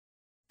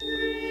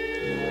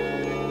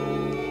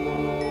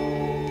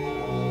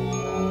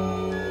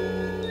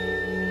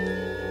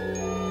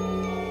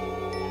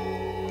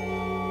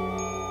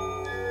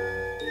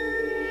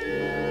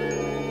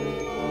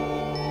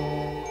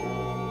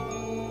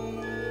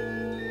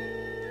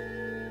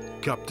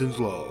Captain's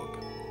log,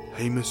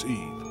 Hamus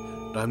Eve,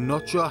 and I'm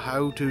not sure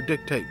how to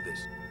dictate this,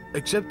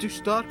 except to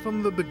start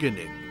from the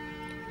beginning.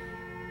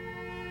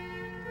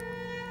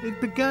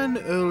 It began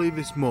early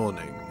this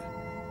morning.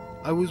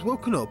 I was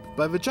woken up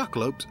by the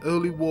Jackalope's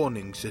early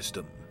warning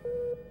system.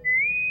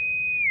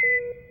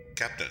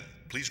 Captain,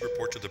 please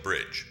report to the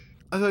bridge.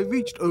 As I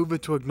reached over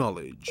to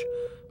acknowledge,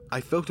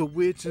 I felt a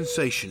weird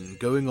sensation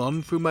going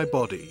on through my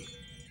body.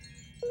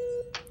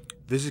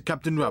 This is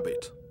Captain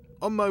Rabbit.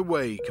 On my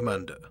way,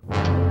 Commander.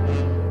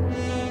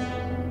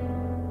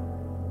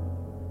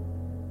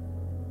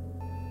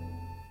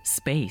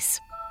 Space.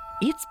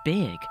 It's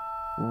big.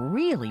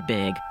 Really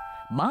big.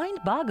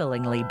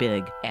 Mind-bogglingly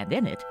big. And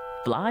in it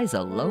flies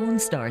a lone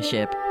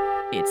starship.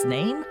 Its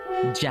name,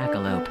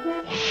 Jackalope.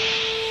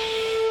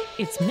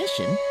 Its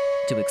mission?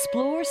 To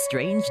explore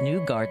strange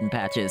new garden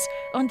patches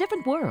on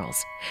different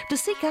worlds, to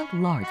seek out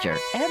larger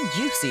and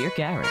juicier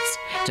carrots,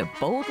 to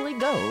boldly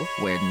go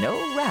where no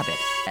rabbit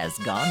has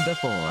gone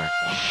before.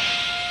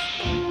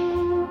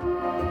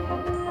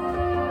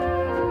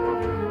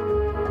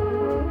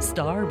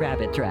 Star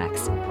Rabbit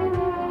Tracks.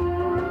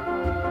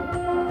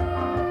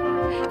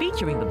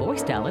 Featuring the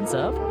voice talents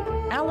of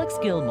Alex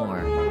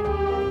Gilmore,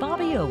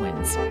 Bobby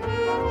Owens,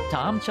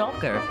 Tom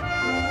Chalker,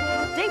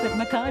 David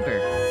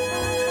McIver,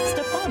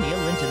 Stefania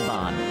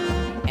Lintonbahn,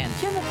 and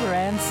Jennifer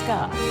Ann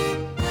Scott.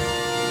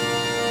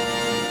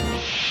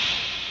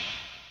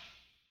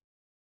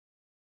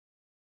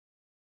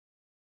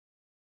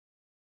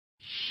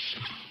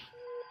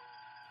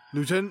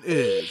 Lieutenant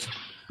Ears,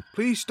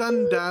 please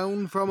stand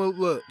down from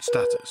alert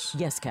status.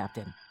 Yes,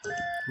 Captain.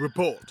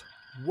 Report.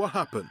 What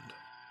happened?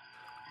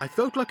 I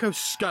felt like I was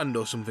scanned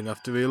or something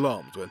after the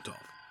alarms went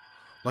off.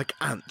 Like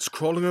ants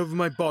crawling over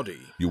my body.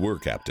 You were,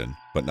 Captain,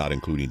 but not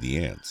including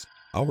the ants.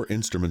 Our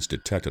instruments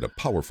detected a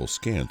powerful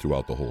scan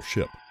throughout the whole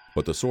ship,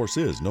 but the source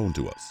is known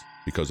to us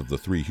because of the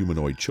 3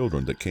 humanoid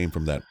children that came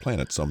from that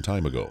planet some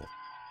time ago.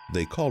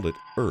 They called it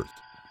Earth.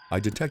 I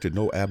detected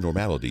no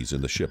abnormalities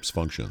in the ship's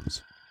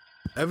functions.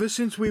 Ever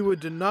since we were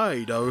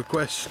denied our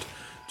request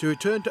to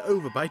return to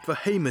Overbite for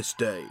Hamus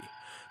Day,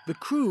 the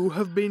crew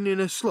have been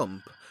in a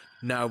slump.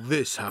 Now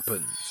this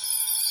happens.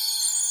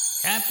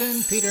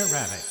 Captain Peter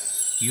Rabbit,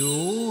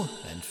 you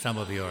and some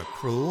of your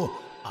crew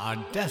are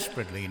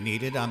desperately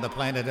needed on the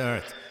planet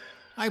Earth.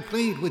 I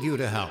plead with you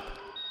to help.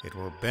 It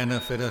will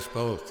benefit us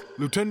both.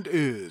 Lieutenant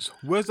Ears,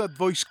 where's that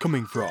voice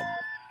coming from?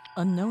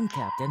 Unknown,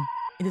 Captain.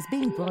 It is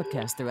being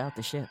broadcast throughout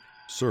the ship.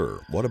 Sir,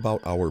 what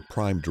about our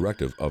prime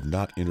directive of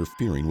not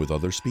interfering with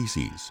other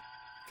species?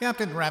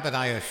 Captain Rabbit,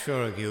 I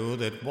assure you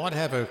that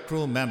whatever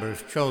crew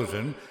member's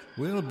chosen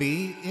will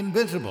be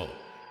invisible,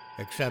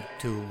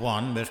 except to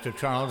one Mr.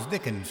 Charles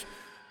Dickens,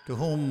 to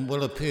whom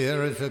will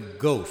appear as a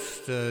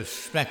ghost, a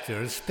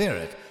spectre, a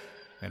spirit,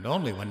 and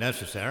only when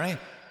necessary.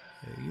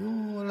 You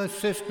will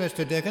assist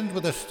Mr. Dickens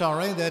with a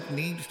story that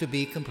needs to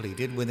be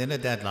completed within a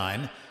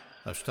deadline,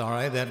 a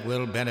story that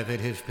will benefit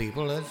his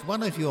people as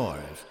well as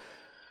yours.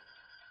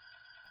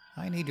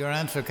 I need your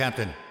answer,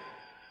 Captain.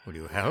 Will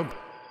you help?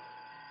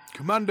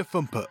 Commander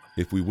Thumper.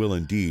 If we will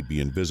indeed be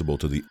invisible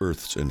to the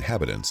Earth's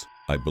inhabitants,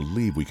 I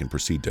believe we can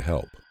proceed to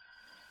help.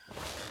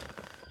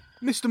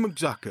 Mr.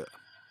 McZacker,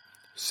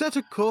 set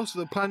a course for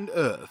the planet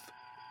Earth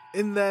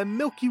in their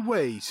Milky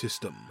Way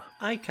system.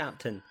 Aye,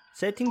 Captain.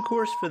 Setting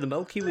course for the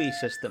Milky Way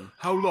system.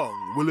 How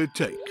long will it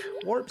take?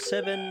 Warp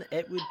 7,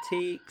 it would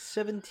take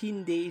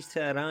 17 days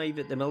to arrive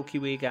at the Milky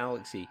Way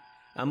galaxy,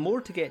 and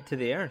more to get to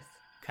the Earth.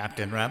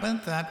 Captain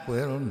Rabbit, that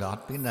will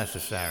not be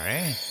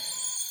necessary.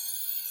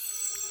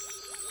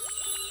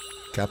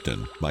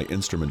 Captain, my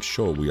instruments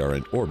show we are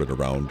in orbit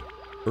around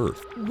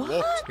Earth.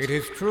 What? It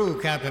is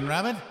true, Captain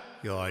Rabbit.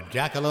 Your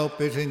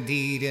jackalope is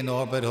indeed in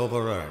orbit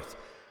over Earth.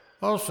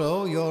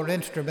 Also, your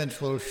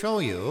instruments will show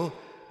you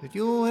that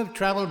you have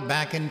traveled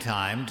back in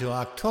time to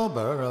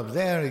October of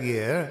their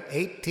year,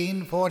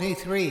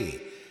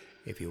 1843.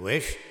 If you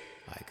wish,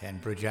 I can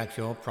project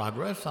your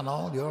progress on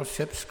all your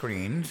ship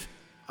screens.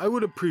 I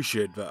would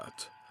appreciate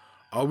that.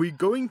 Are we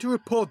going to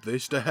report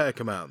this to Air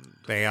Command?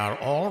 They are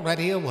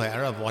already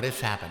aware of what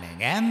is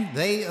happening, and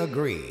they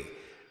agree.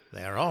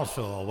 They are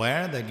also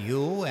aware that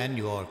you and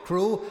your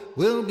crew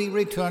will be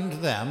returned to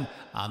them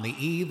on the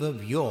eve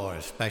of your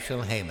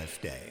special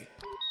Hamus Day.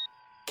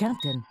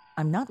 Captain,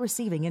 I'm not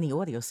receiving any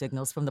audio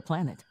signals from the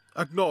planet.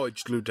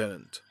 Acknowledged,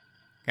 Lieutenant.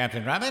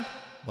 Captain Rabbit,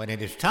 when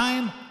it is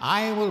time,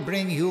 I will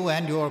bring you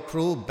and your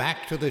crew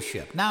back to the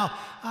ship. Now,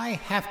 I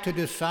have to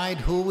decide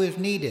who is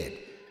needed.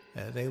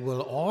 They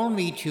will all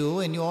meet you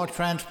in your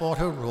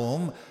transporter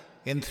room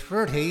in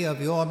 30 of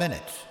your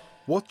minutes.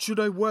 What should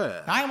I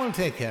wear? I will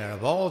take care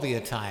of all the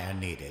attire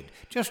needed.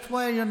 Just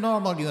wear your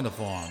normal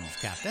uniforms,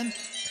 Captain,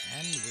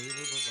 and we will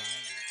provide...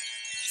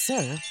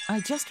 Sir, I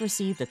just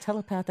received a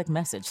telepathic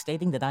message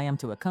stating that I am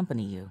to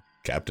accompany you.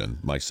 Captain,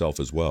 myself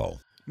as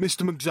well.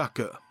 Mr.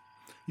 McZacker,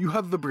 you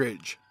have the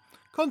bridge.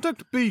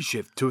 Contact B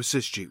Shift to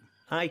assist you.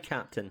 Aye,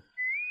 Captain.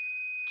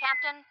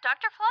 Captain,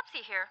 Dr.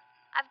 Flopsy here.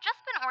 I've just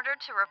been ordered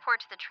to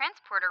report to the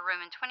transporter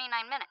room in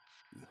 29 minutes.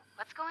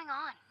 What's going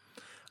on?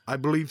 I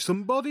believe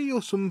somebody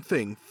or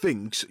something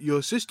thinks your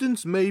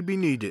assistance may be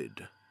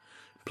needed.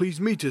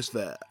 Please meet us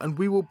there, and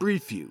we will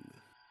brief you.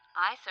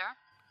 Aye,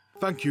 sir.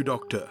 Thank you,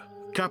 Doctor.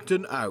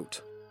 Captain out.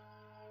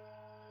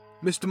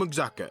 Mr.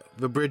 McZacker,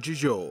 the bridge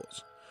is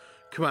yours.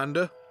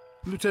 Commander,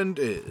 Lieutenant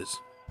Ayres.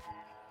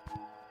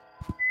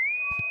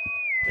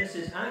 This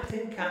is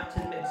Acting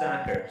Captain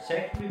McZacker.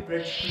 Secondary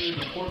bridge crew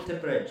report to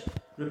bridge.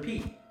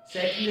 Repeat.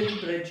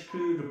 Secondary bridge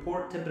crew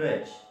report to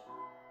bridge.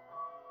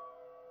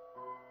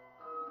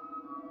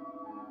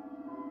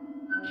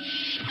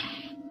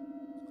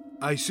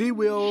 I see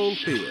we're all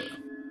here.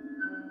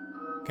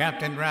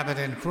 Captain Rabbit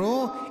and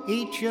crew,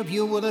 each of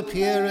you will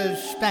appear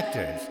as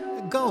specters,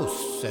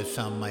 ghosts, as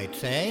some might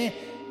say.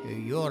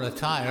 Your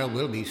attire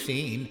will be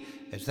seen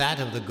as that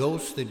of the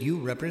ghosts that you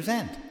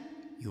represent.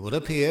 You will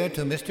appear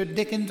to Mr.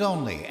 Dickens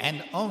only,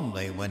 and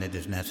only when it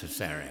is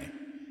necessary.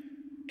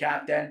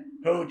 Captain,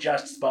 who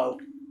just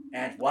spoke?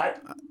 And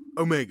what?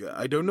 Omega,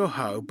 I don't know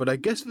how, but I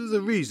guess there's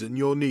a reason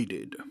you're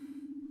needed.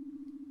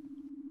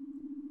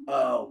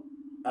 Oh,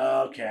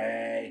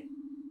 okay.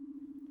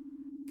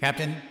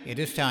 Captain, it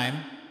is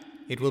time.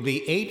 It will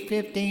be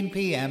 8:15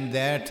 p.m.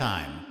 their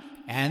time,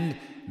 and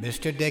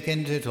Mr.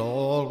 Dickens is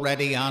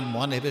already on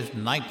one of his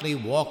nightly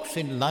walks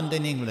in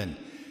London, England.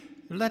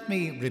 Let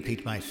me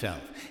repeat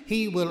myself.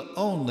 He will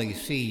only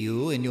see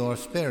you in your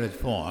spirit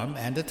form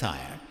and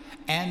attire,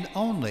 and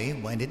only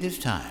when it is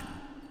time.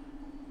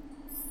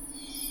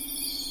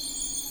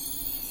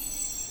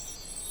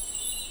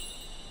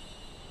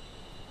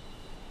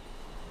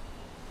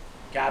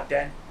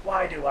 Captain,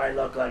 why do I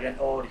look like an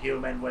old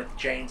human with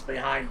chains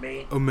behind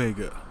me?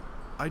 Omega,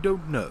 I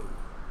don't know.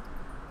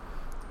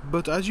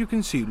 But as you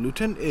can see,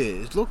 Lieutenant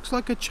Ayres looks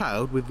like a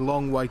child with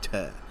long white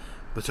hair,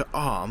 but her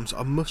arms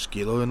are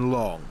muscular and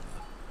long.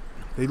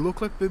 They look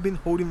like they've been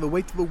holding the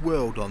weight of the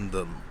world on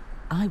them.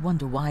 I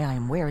wonder why I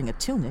am wearing a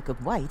tunic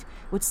of white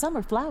with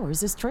summer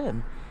flowers as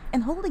trim,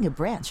 and holding a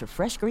branch of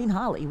fresh green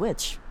holly,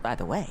 which, by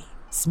the way,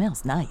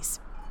 smells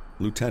nice.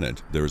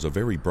 Lieutenant, there is a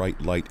very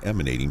bright light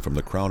emanating from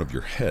the crown of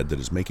your head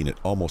that is making it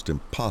almost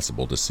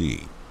impossible to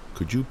see.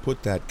 Could you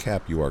put that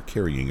cap you are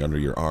carrying under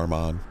your arm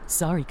on?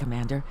 Sorry,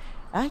 Commander.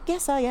 I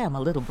guess I am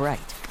a little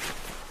bright.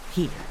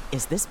 Here,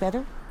 is this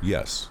better?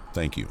 Yes,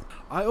 thank you.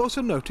 I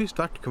also noticed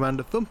that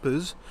Commander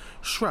Thumper's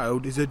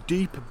shroud is a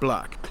deep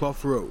black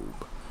cloth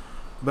robe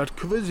that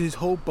covers his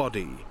whole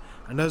body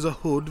and has a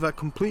hood that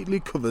completely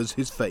covers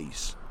his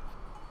face,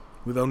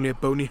 with only a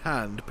bony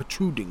hand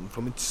protruding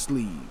from its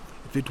sleeve.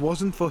 If it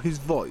wasn't for his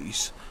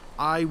voice,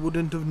 I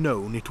wouldn't have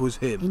known it was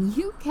him. And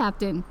you,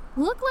 Captain,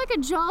 look like a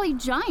jolly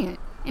giant.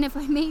 And if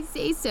I may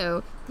say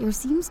so, there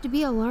seems to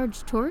be a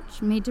large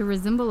torch made to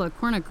resemble a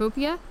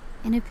cornucopia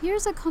and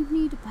appears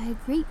accompanied by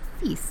a great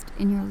feast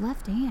in your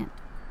left hand.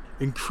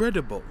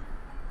 Incredible.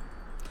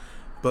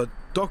 But,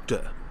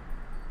 Doctor,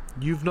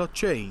 you've not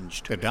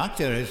changed. The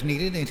doctor is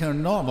needed in her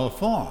normal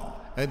form.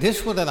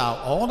 This will allow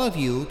all of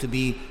you to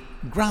be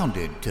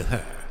grounded to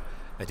her.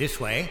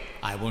 This way,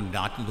 I will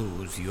not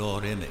lose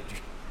your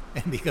image.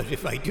 Because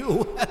if I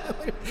do,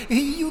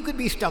 you could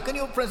be stuck in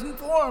your present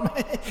form.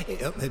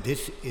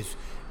 This is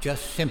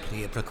just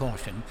simply a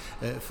precaution,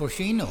 for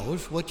she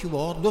knows what you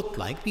all looked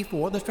like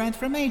before the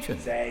transformation.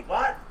 Say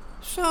what?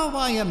 So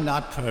I am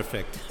not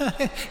perfect.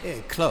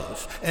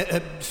 Close.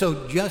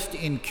 So just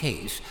in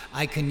case,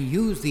 I can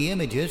use the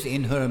images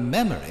in her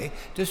memory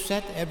to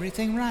set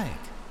everything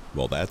right.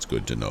 Well, that's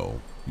good to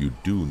know. You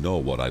do know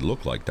what I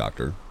look like,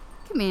 Doctor.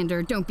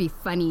 Commander, don't be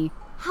funny.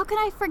 How can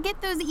I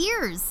forget those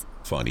ears?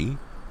 Funny?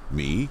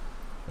 Me?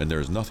 And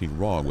there's nothing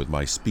wrong with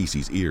my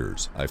species'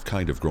 ears. I've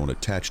kind of grown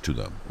attached to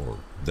them, or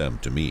them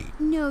to me.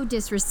 No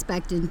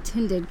disrespect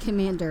intended,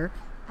 Commander.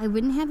 I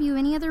wouldn't have you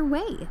any other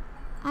way.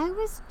 I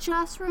was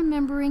just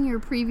remembering your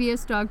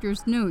previous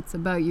doctor's notes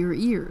about your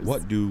ears.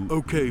 What do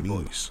Okay, you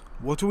mean? voice.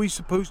 What are we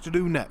supposed to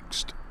do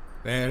next?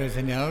 There is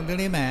an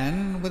elderly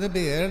man with a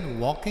beard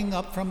walking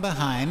up from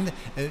behind.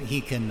 He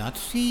cannot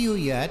see you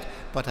yet,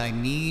 but I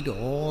need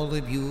all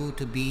of you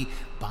to be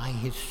by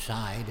his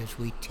side as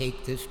we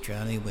take this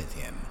journey with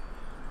him.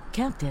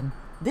 Captain,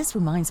 this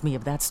reminds me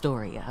of that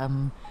story,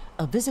 A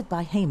Visit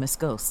by Hamus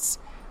Ghosts.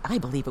 I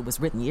believe it was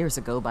written years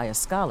ago by a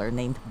scholar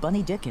named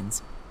Bunny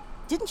Dickens.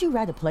 Didn't you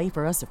write a play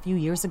for us a few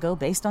years ago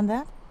based on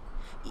that?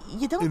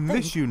 You don't In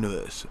think... this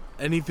universe,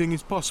 anything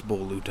is possible,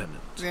 Lieutenant.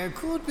 There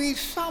could be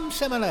some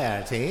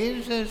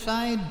similarities as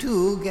I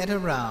do get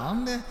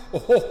around.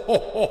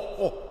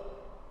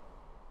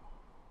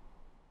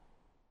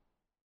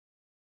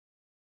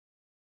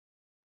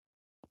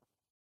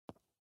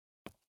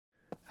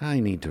 I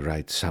need to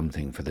write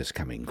something for this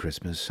coming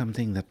Christmas,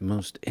 something that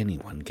most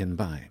anyone can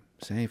buy,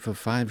 say for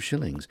 5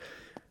 shillings.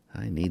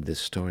 I need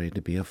this story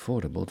to be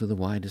affordable to the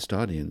widest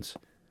audience.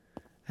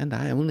 And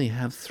I only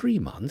have 3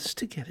 months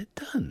to get it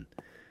done.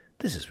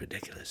 This is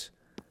ridiculous.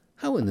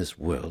 How in this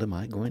world am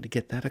I going to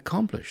get that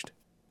accomplished?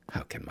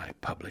 How can my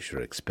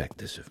publisher expect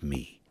this of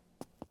me?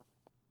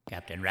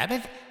 Captain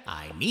Rabbit,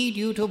 I need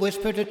you to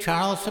whisper to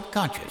Charles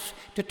Subconscious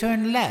to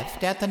turn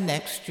left at the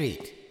next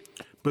street.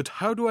 But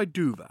how do I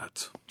do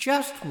that?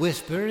 Just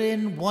whisper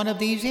in one of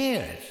these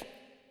ears.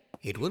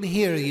 It will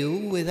hear you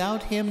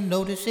without him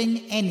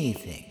noticing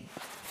anything.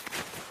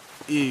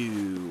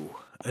 Ew,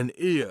 an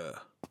ear.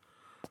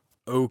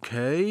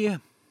 Okay.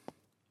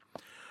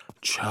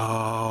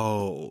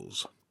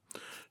 Charles,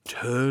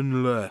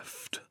 turn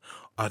left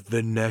at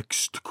the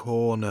next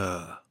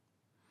corner.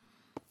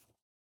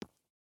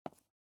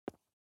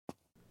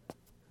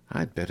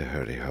 I'd better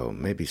hurry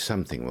home. Maybe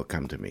something will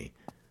come to me.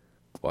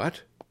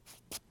 What?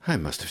 I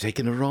must have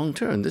taken a wrong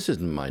turn. This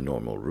isn't my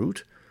normal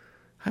route.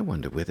 I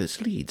wonder where this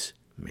leads.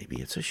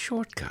 Maybe it's a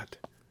shortcut.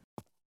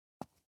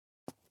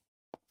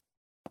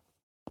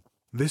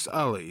 This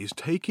alley is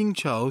taking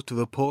Charles to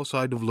the port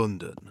side of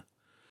London.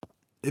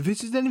 If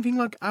this is anything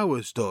like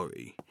our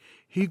story,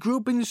 he grew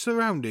up in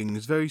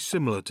surroundings very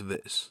similar to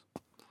this.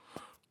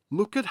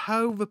 Look at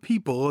how the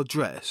people are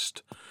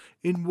dressed,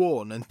 in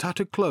worn and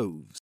tattered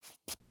clothes.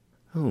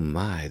 Oh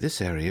my, this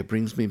area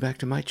brings me back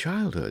to my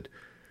childhood.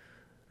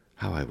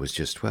 How I was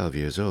just 12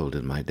 years old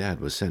and my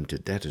dad was sent to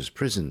debtor's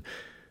prison.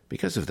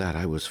 Because of that,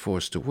 I was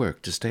forced to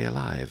work to stay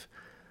alive.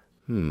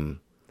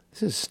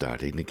 This is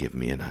starting to give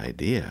me an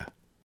idea.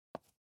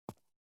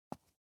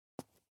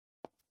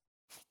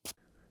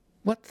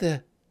 What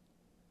the?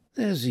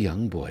 There's a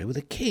young boy with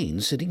a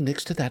cane sitting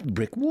next to that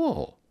brick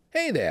wall.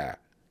 Hey there,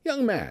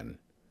 young man.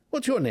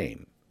 What's your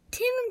name?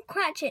 Tim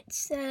Cratchit,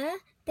 sir.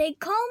 They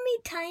call me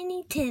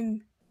Tiny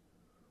Tim.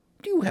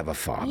 Do you have a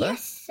father?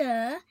 Yes,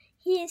 sir.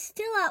 He is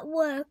still at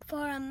work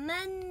for a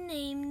man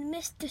named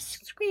Mr.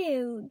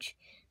 Scrooge,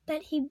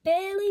 but he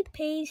barely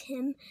pays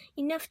him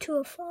enough to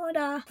afford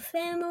our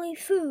family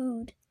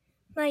food.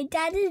 My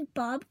dad is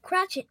Bob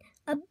Cratchit,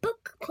 a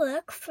book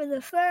clerk for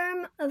the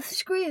firm of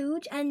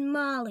Scrooge and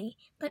Marley,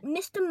 but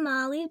Mr.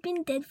 Marley's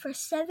been dead for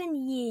 7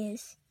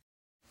 years.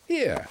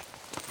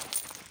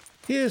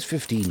 Here's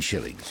 15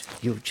 shillings.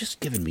 You've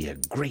just given me a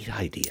great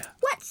idea.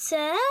 What,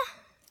 sir?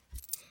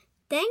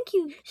 Thank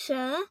you,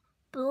 sir.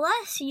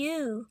 Bless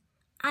you.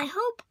 I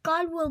hope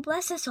God will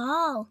bless us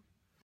all.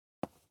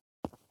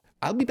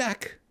 I'll be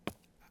back.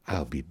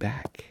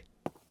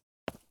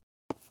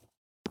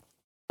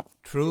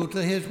 True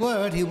to his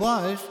word, he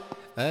was.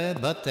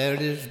 But there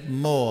is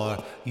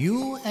more.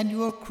 You and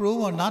your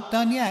crew are not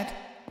done yet.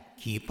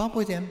 Keep up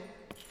with him.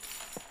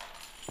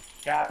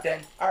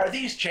 Captain, are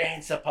these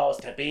chains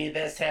supposed to be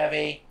this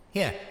heavy?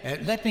 Here,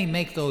 let me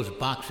make those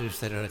boxes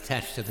that are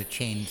attached to the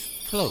chains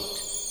float.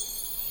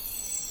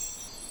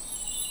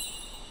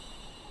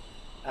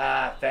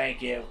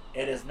 Thank you.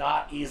 It is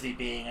not easy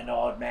being an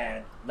old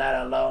man, let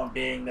alone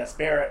being the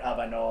spirit of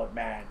an old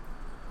man.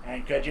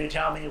 And could you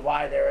tell me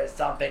why there is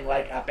something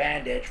like a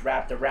bandage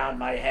wrapped around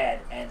my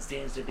head and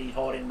seems to be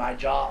holding my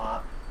jaw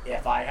up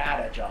if I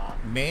had a jaw?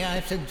 May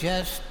I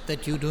suggest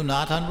that you do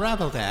not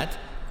unravel that?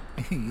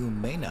 You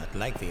may not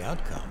like the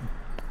outcome.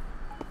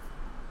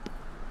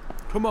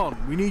 Come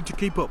on, we need to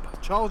keep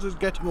up. Charles is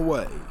getting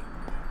away.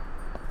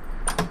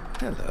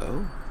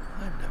 Hello.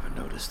 I've never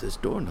noticed this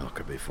door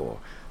knocker before,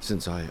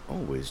 since I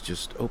always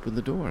just open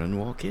the door and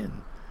walk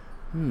in.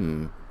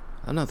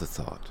 Another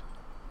thought.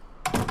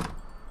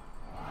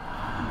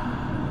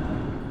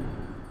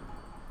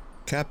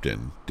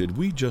 Captain, did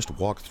we just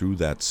walk through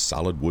that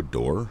solid wood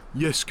door?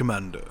 Yes,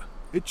 Commander.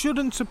 It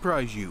shouldn't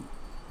surprise you.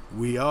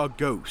 We are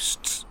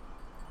ghosts.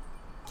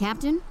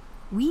 Captain,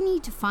 we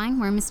need to find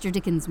where Mr.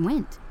 Dickens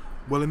went.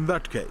 Well, in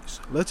that case,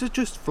 let us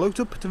just float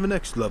up to the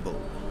next level.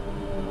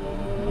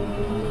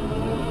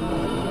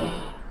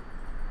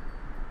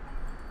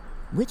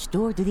 Which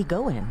door did he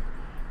go in?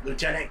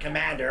 Lieutenant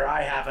Commander,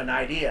 I have an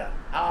idea.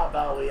 How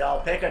about we all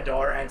pick a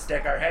door and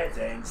stick our heads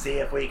in, see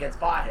if we can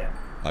spot him?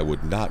 I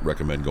would not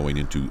recommend going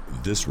into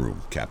this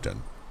room,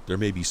 Captain. There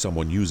may be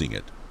someone using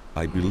it.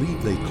 I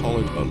believe they call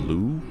it a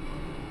loo.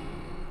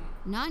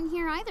 Not in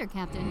here either,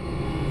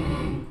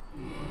 Captain.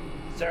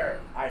 Sir,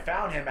 I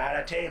found him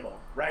at a table,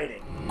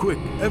 writing. Quick,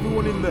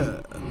 everyone in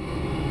there.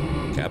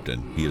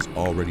 Captain, he has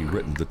already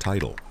written the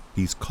title.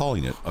 He's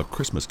calling it A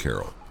Christmas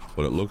Carol,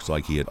 but it looks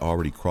like he had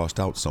already crossed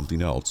out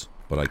something else,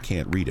 but I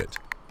can't read it.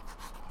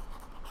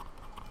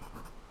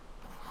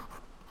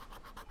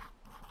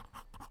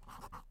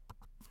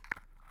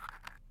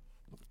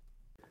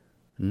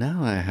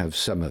 Now I have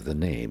some of the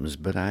names,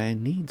 but I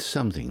need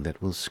something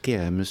that will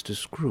scare Mr.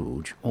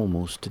 Scrooge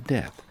almost to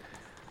death.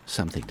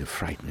 Something to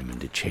frighten him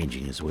into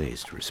changing his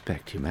ways to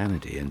respect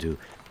humanity and to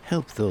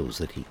help those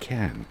that he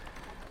can.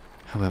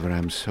 However,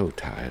 I'm so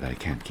tired I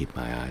can't keep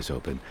my eyes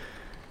open.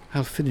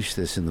 I'll finish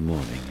this in the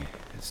morning.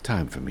 It's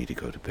time for me to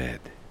go to bed.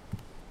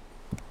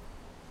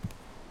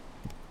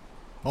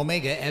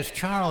 Omega, as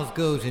Charles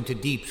goes into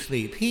deep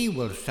sleep, he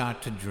will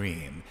start to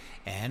dream.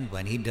 And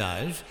when he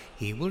does,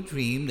 he will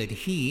dream that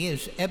he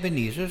is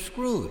Ebenezer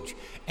Scrooge.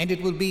 And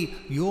it will be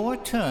your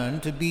turn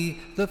to be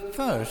the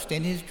first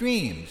in his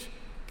dreams.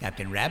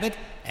 Captain Rabbit,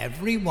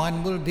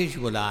 everyone will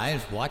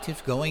visualize what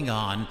is going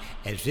on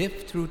as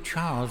if through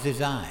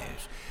Charles's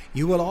eyes.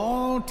 You will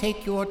all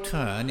take your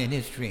turn in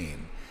his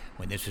dream.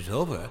 When this is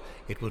over,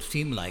 it will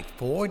seem like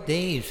 4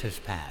 days has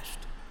passed.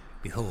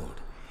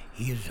 Behold,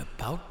 he is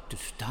about to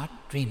start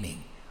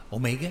dreaming.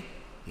 Omega,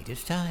 it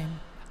is time.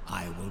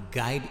 I will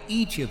guide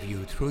each of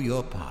you through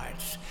your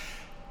parts.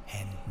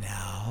 And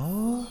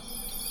now...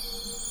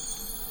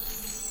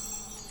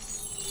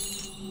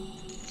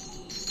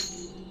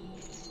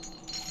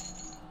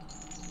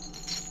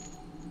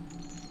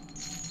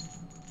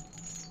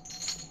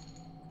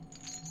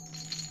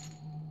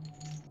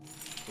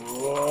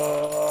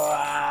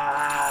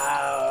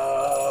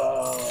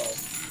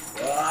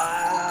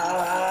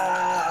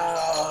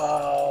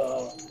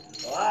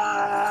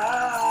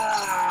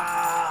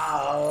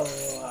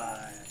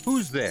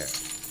 Who's there?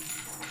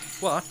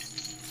 What?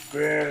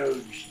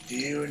 Scrooge, do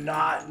you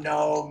not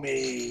know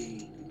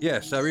me?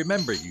 Yes, I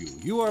remember you.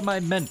 You are my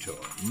mentor,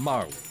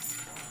 Marley.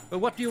 But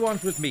what do you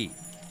want with me?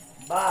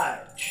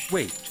 Much.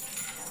 Wait.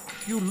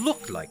 You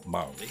look like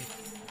Marley,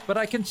 but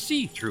I can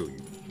see through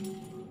you.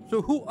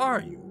 So who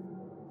are you?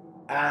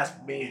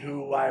 Ask me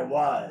who I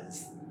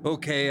was.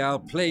 Okay, I'll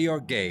play your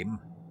game.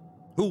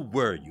 Who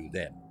were you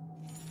then?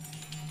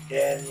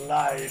 In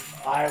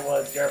life, I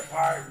was your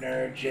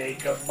partner,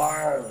 Jacob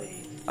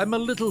Marley. I'm a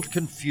little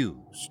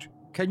confused.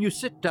 Can you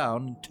sit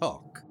down and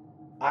talk?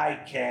 I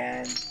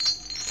can.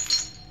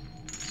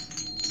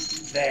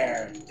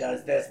 There,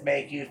 does this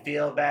make you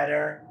feel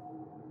better?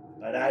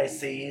 But I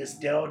see you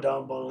still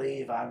don't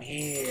believe I'm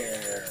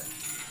here.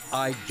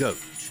 I don't.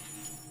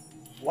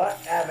 What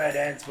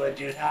evidence would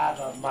you have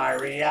of my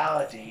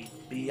reality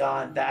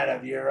beyond that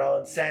of your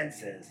own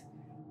senses?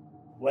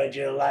 Would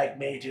you like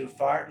me to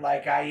fart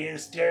like I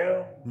used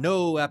to?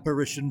 No,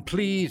 apparition,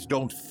 please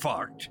don't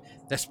fart,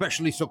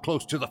 especially so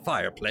close to the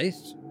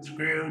fireplace.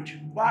 Scrooge,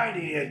 why do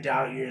you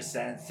doubt your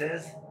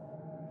senses?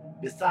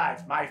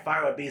 Besides, my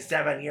fart would be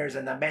 7 years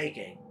in the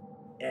making.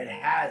 It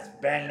has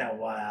been a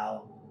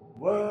while.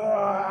 Whoa!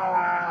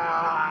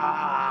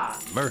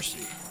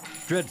 Mercy.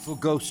 Dreadful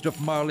ghost of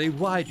Marley,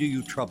 why do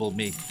you trouble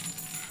me?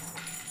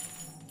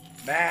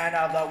 Man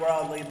of the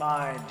worldly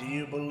mind, do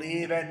you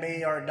believe in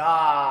me or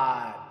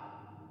not?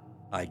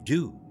 I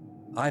do.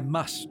 I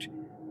must.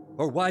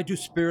 Or why do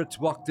spirits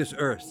walk this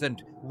earth,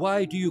 and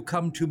why do you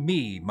come to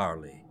me,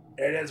 Marley?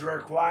 It is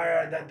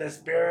required that the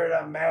spirit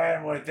of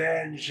man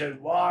within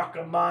should walk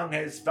among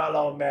his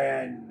fellow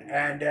men,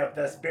 and if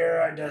the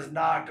spirit does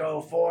not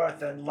go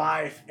forth in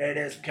life, it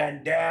is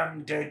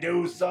condemned to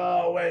do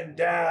so in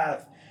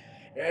death.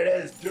 It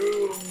is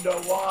doomed to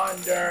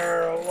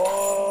wander.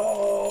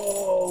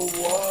 Woe,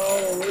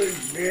 woe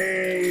is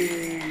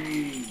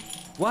me.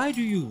 Why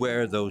do you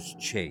wear those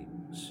chains?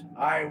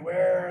 I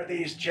wear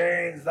these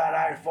chains that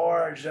I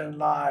forged in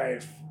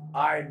life.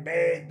 I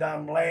made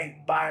them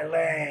link by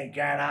link,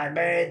 and I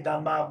made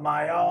them of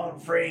my own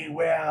free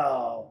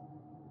will.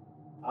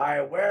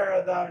 I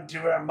wear them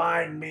to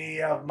remind me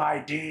of my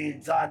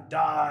deeds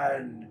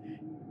undone,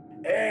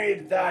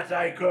 aid that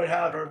I could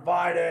have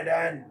provided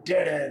and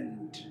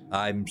didn't.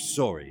 I'm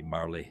sorry,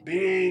 Marley.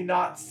 Be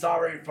not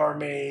sorry for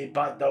me,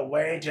 but the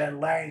weight and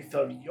length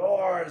of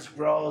yours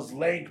grows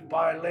link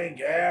by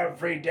link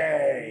every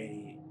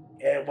day.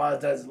 It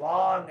was as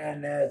long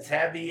and as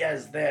heavy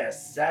as this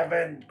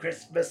 7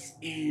 Christmas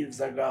Eves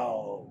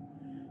ago.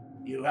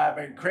 You have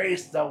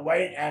increased the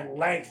weight and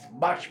length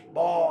much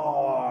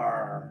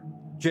more.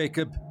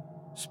 Jacob,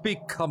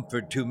 speak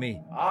comfort to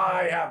me.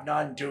 I have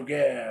none to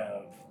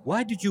give.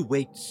 Why did you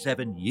wait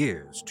 7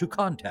 years to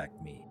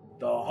contact me?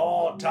 The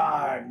whole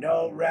time,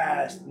 no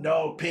rest,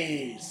 no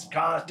peace,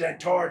 constant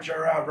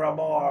torture of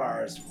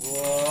remorse.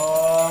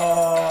 Whoa!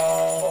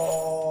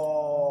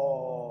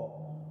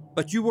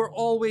 But you were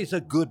always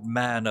a good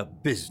man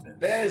of business.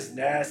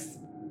 Business?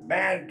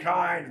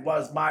 Mankind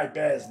was my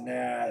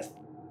business.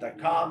 The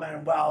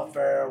common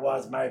welfare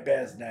was my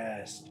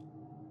business.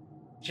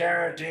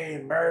 Charity,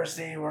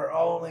 mercy were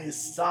only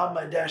some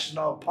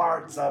additional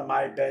parts of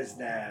my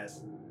business.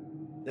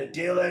 The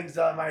dealings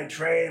of my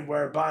trade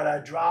were but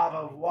a drop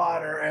of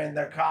water in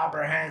the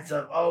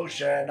comprehensive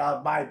ocean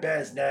of my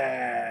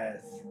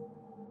business.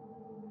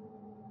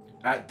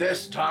 At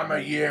this time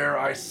of year,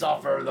 I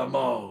suffer the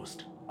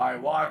most. I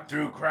walk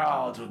through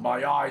crowds with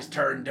my eyes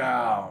turned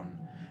down,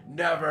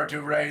 never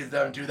to raise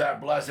them to that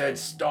blessed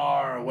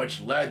star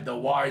which led the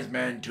wise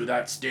men to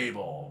that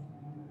stable.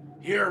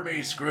 Hear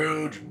me,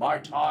 Scrooge, my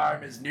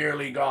time is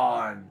nearly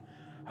gone.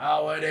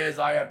 How it is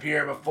I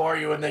appear before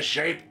you in this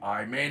shape,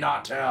 I may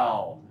not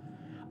tell.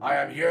 I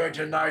am here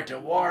tonight to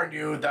warn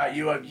you that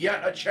you have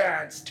yet a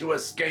chance to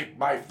escape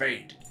my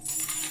fate.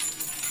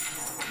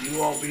 You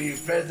will be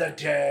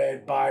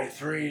visited by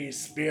 3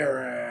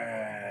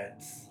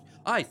 spirits.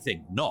 I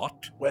think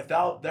not.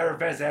 Without their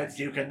visits,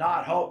 you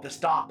cannot hope to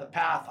stop the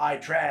path I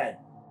tread.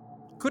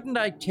 Couldn't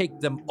I take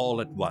them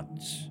all at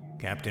once?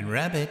 Captain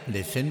Rabbit,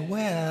 listen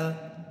well.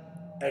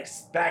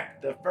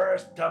 Expect the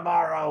first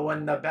tomorrow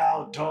when the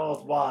bell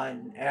tolls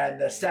 1, and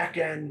the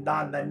second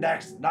on the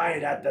next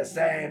night at the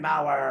same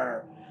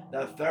hour.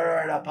 The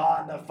third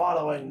upon the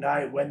following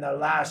night when the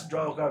last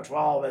stroke of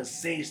 12 has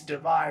ceased to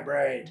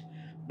vibrate.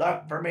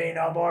 Look for me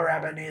no more,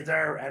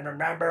 Ebenezer, and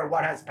remember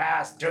what has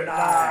passed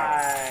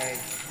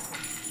tonight.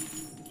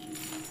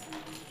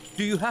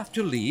 Do you have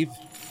to leave?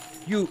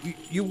 You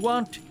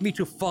want me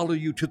to follow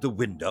you to the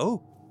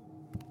window?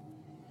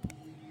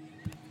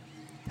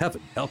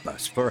 Heaven help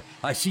us, for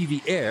I see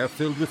the air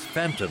filled with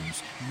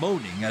phantoms,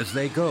 moaning as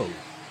they go,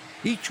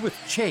 each with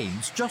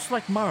chains just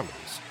like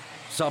Marley's.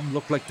 Some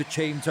look like the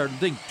chains are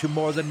linked to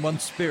more than one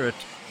spirit.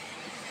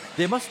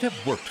 They must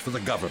have worked for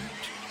the government.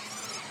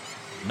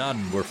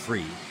 None were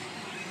free.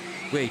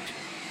 Wait,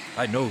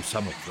 I know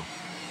some of them.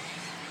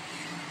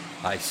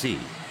 I see.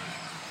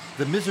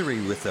 The misery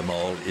with them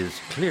all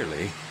is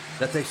clearly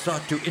that they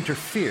sought to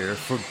interfere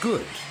for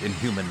good in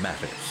human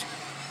matters,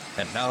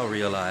 and now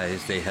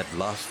realize they had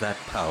lost that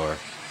power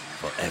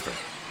forever.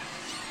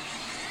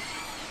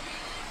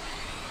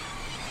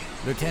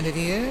 Lieutenant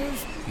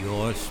Ears,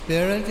 your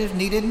spirit is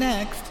needed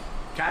next.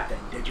 Captain,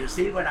 did you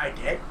see what I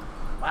did?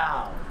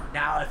 Wow,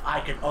 now if I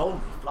could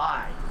only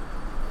fly.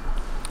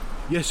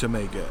 Yes,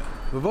 Omega.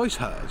 The voice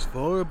has,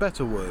 for a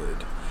better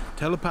word,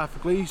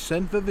 telepathically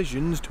sent the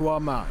visions to our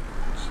minds.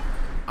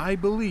 I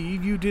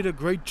believe you did a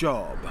great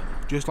job,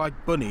 just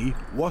like Bunny,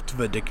 what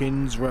the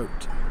Dickens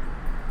wrote.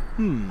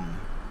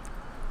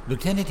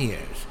 Lieutenant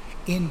Ears,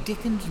 in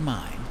Dickens'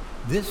 mind,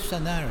 this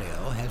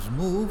scenario has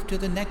moved to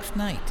the next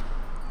night.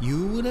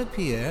 You will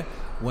appear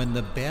when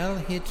the bell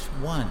hits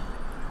 1.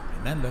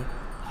 Remember,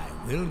 I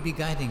will be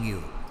guiding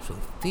you, so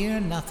fear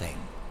nothing.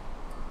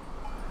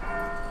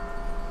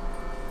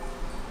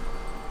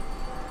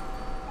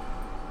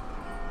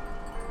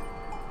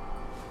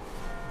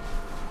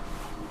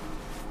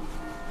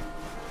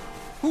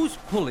 Who's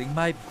pulling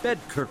my bed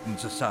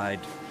curtains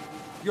aside?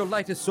 Your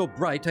light is so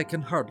bright I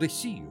can hardly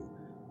see you.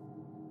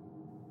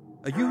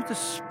 Are you the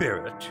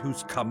spirit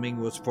whose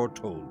coming was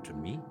foretold to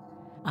me?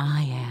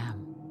 I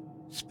am.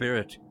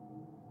 Spirit,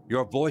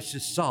 your voice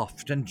is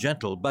soft and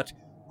gentle, but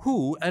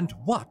who and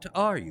what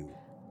are you?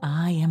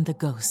 I am the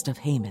ghost of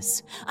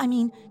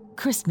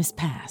Christmas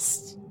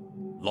past.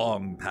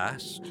 Long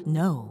past?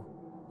 No,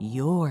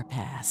 your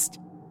past.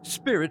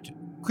 Spirit,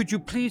 could you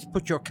please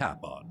put your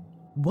cap on?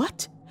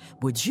 What?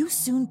 Would you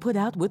soon put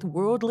out with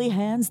worldly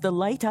hands the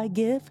light I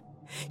give?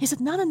 Is it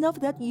not enough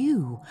that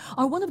you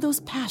are one of those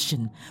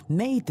passion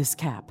made this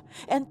cap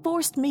and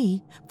forced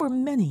me, for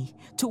many,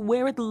 to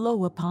wear it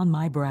low upon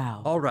my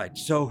brow? All right,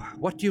 so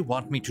what do you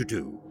want me to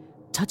do?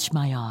 Touch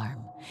my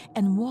arm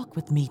and walk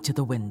with me to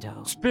the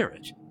window.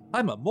 Spirit,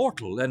 I'm a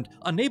mortal and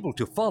unable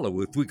to follow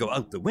if we go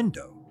out the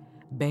window.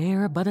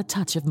 Bear but a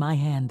touch of my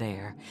hand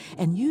there,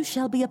 and you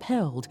shall be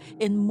upheld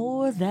in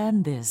more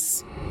than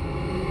this.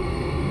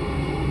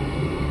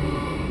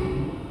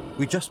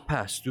 We just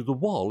passed through the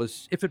wall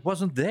as if it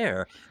wasn't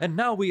there, and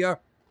now we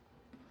are...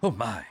 Oh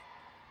my.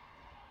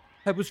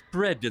 I was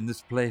bred in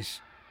this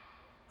place.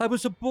 I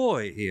was a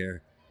boy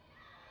here.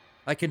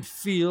 I can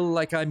feel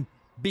like I'm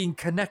being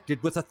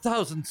connected with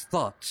 1,000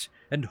 thoughts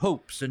and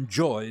hopes and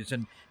joys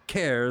and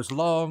cares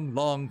long,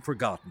 long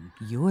forgotten.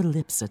 Your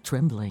lips are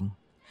trembling.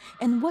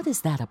 And what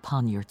is that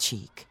upon your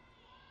cheek?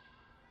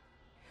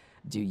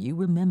 Do you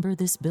remember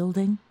this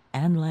building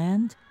and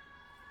land?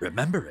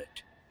 Remember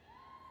it?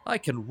 I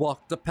can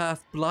walk the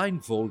path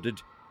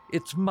blindfolded.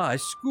 It's my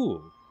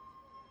school.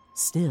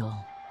 Still,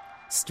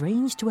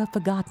 strange to have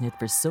forgotten it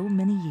for so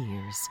many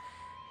years.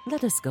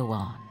 Let us go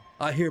on.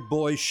 I hear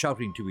boys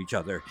shouting to each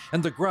other,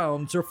 and the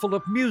grounds are full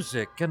of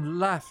music and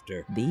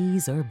laughter.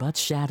 These are but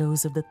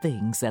shadows of the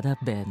things that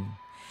have been.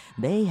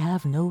 They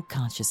have no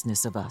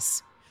consciousness of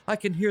us. I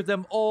can hear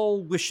them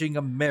all wishing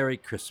a Merry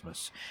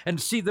Christmas, and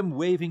see them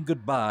waving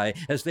goodbye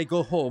as they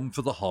go home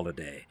for the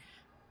holiday.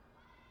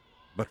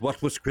 But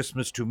what was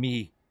Christmas to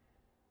me?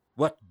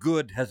 What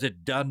good has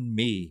it done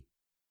me?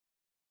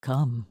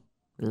 Come,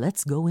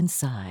 let's go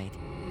inside.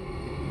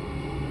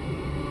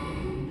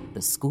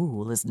 The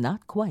school is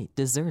not quite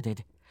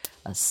deserted.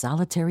 A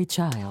solitary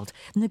child,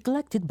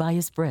 neglected by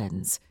his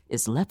friends,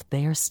 is left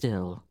there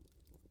still.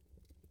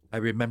 I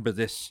remember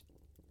this.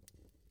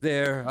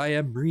 There I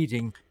am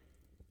reading,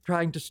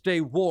 trying to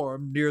stay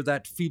warm near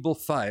that feeble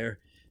fire.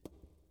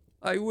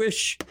 I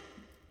wish...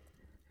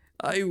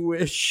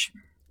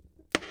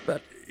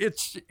 But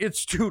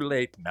it's too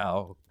late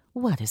now.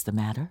 What is the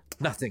matter?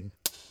 Nothing.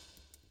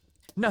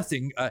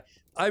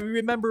 I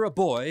remember a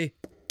boy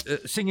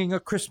singing a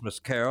Christmas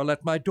carol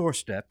at my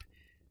doorstep.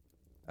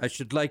 I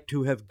should like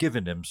to have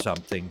given him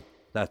something,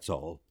 that's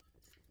all.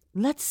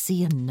 Let's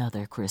see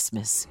another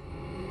Christmas.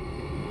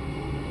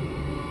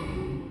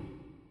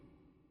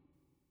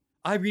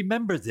 I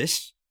remember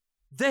this.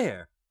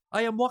 There,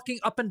 I am walking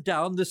up and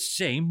down the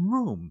same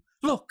room.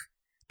 Look,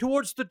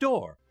 towards the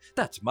door.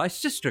 That's my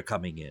sister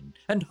coming in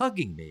and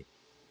hugging me.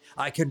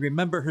 I can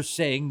remember her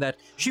saying that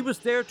she was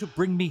there to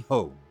bring me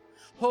home.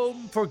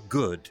 Home for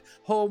good,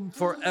 home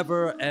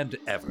forever and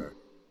ever.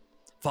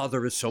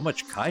 Father is so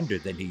much kinder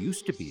than he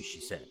used to be, she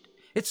said.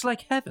 It's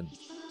like heaven.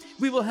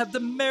 We will have the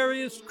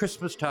merriest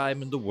Christmas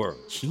time in the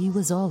world. She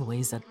was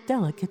always a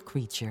delicate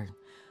creature,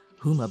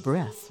 whom a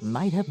breath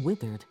might have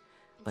withered,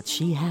 but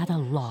she had a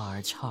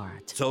large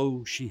heart.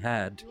 So she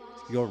had.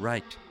 You're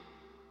right.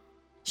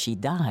 She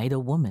died a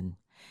woman,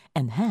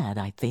 and had,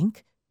 I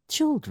think,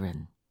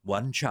 children.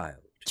 One child.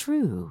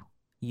 True,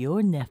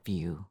 your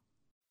nephew.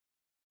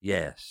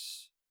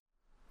 Yes.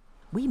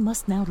 We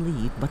must now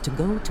leave but to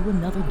go to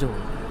another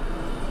door.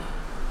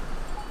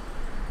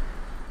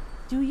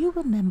 Do you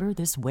remember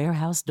this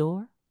warehouse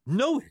door?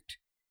 Know it.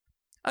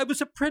 I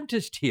was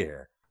apprenticed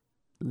here.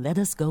 Let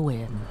us go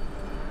in.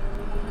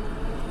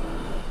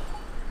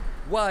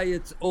 Why,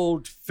 it's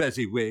old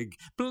Fezziwig.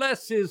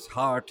 Bless his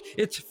heart,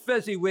 it's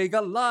Fezziwig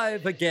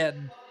alive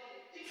again.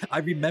 I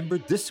remember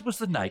this was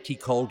the night he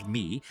called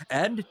me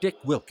and Dick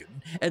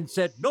Wilkin and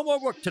said, "No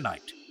more work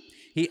tonight."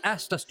 He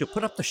asked us to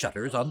put up the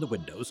shutters on the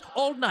windows,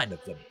 all 9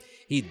 of them.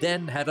 He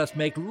then had us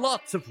make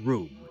lots of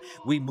room.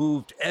 We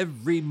moved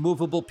every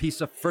movable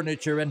piece of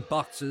furniture and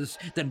boxes,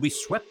 then we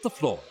swept the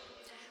floor.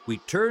 We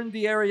turned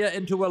the area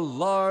into a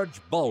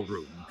large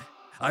ballroom.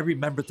 I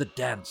remember the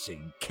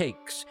dancing,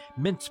 cakes,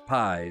 mince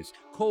pies,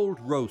 cold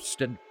roast,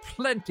 and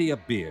plenty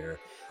of beer.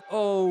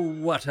 Oh,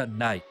 what a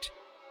night!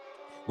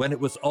 When it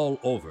was all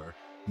over,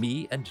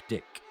 me and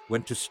Dick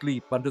went to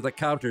sleep under the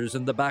counters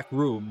in the back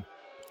room.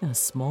 A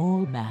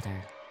small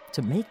matter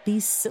to make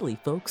these silly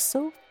folks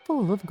so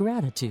full of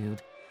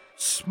gratitude.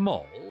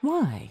 Small?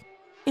 Why?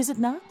 Is it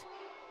not?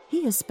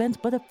 He has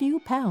spent but a few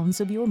pounds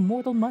of your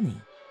mortal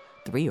money.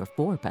 3 or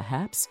 4,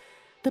 perhaps.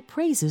 The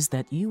praises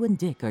that you and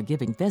Dick are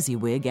giving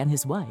Fezziwig and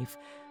his wife,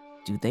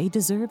 do they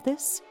deserve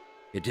this?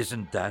 It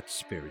isn't that,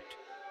 Spirit.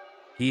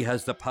 He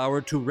has the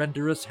power to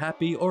render us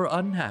happy or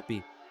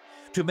unhappy,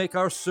 to make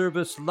our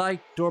service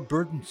light or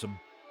burdensome.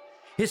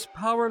 His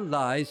power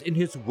lies in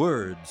his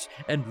words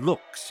and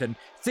looks and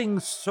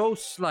things so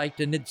slight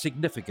and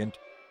insignificant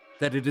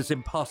that it is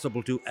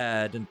impossible to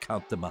add and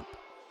count them up.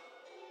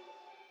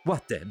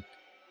 What then?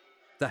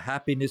 The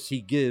happiness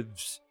he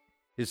gives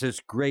is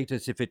as great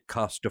as if it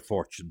cost a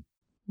fortune.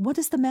 What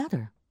is the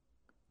matter?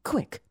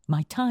 Quick,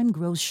 my time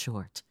grows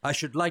short. I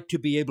should like to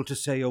be able to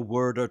say a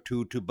word or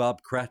two to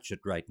Bob Cratchit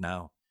right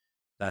now.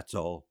 That's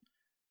all.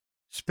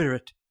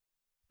 Spirit,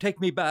 take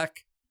me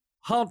back.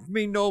 Haunt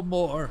me no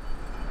more.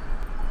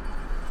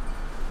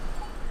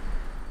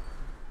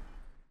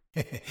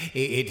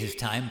 It is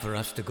time for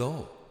us to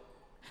go.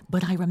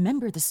 But I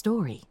remember the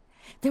story.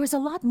 There is a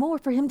lot more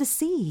for him to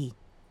see.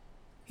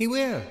 He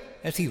will,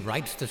 as he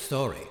writes the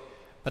story.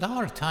 But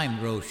our time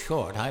grows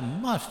short. I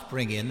must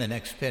bring in the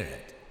next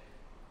spirit.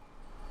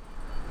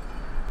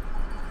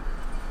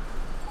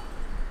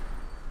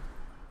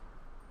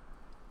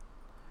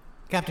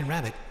 Captain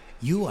Rabbit,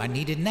 you are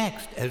needed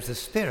next as the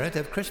spirit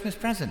of Christmas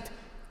present.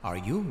 Are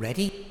you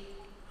ready?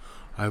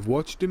 I've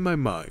watched in my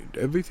mind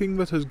everything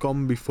that has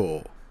gone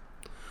before.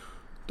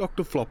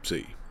 Dr.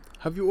 Flopsy,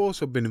 have you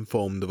also been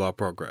informed of our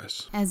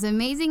progress? As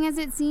amazing as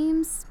it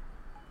seems,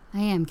 I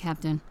am,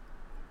 Captain.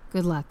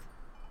 Good luck.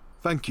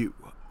 Thank you.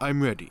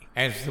 I'm ready.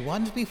 As the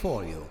ones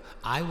before you,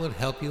 I will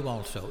help you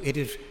also. It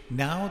is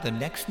now the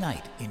next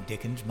night in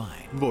Dickens'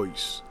 mind.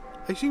 Voice,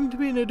 I seem to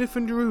be in a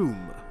different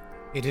room.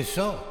 It is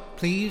so.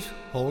 Please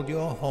hold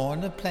your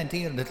horn of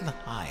plenty a little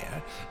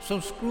higher, so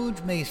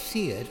Scrooge may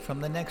see it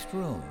from the next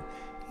room.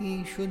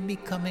 He should be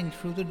coming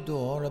through the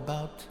door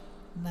about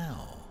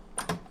now.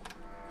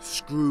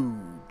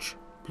 Scrooge,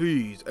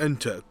 please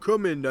enter.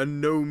 Come in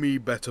and know me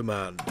better,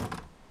 man.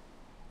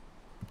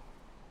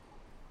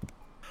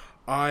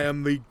 I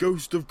am the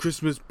ghost of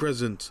Christmas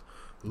present.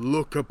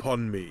 Look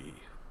upon me.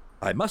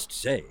 I must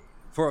say,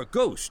 for a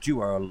ghost, you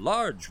are a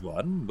large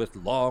one, with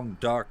long,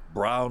 dark,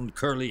 brown,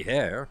 curly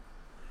hair.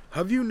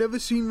 Have you never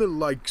seen the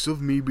likes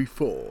of me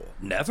before?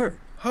 Never.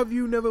 Have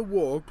you never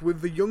walked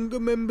with the younger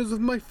members of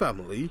my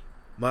family?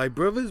 My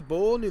brothers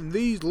born in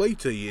these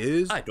later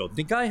years? I don't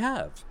think I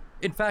have.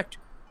 In fact,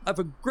 I've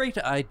a great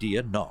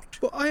idea not.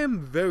 But I am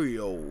very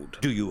old.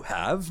 Do you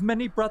have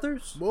many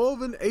brothers? More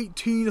than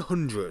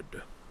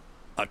 1,800.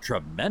 A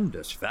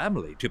tremendous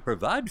family to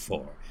provide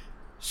for.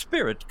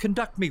 Spirit,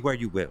 conduct me where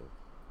you will.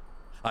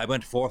 I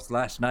went forth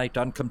last night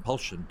on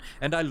compulsion,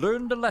 and I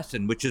learned a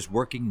lesson which is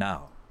working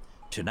now.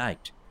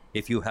 Tonight,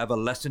 if you have a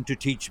lesson to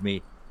teach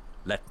me,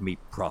 let me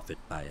profit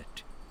by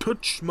it.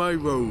 Touch my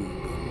robe.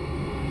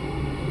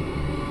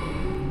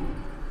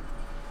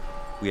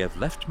 We have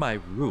left my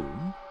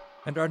room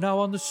and are now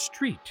on the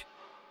street.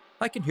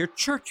 I can hear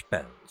church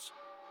bells.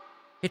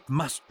 It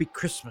must be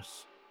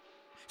Christmas.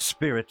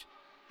 Spirit,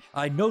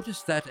 I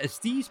notice that as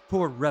these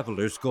poor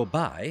revelers go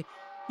by,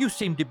 you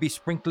seem to be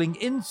sprinkling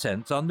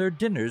incense on their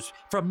dinners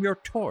from your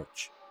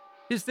torch.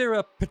 Is there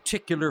a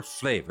particular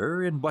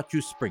flavor in what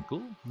you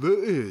sprinkle?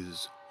 There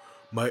is.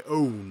 My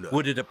own.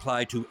 Would it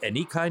apply to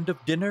any kind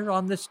of dinner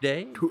on this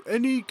day? To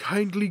any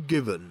kindly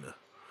given.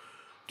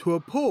 To a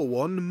poor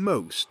one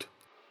most.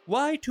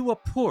 Why to a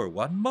poor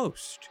one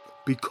most?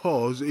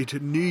 Because it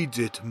needs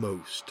it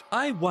most.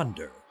 I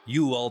wonder,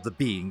 you all the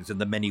beings in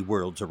the many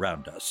worlds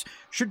around us,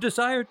 should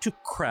desire to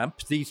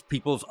cramp these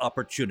people's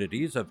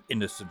opportunities of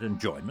innocent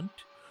enjoyment?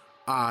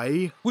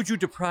 Would you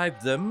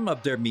deprive them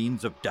of their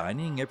means of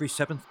dining every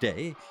 7th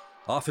day,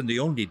 often the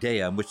only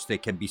day on which they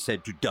can be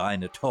said to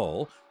dine at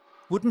all?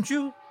 Wouldn't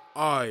you?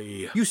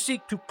 You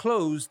seek to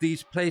close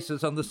these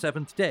places on the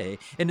 7th day,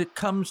 and it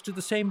comes to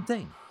the same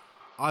thing.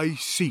 I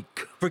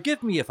seek.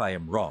 Forgive me if I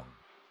am wrong.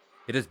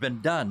 It has been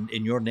done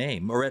in your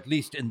name, or at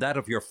least in that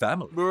of your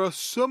family. There are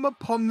some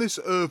upon this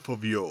earth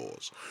of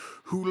yours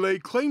who lay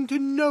claim to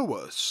know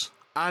us,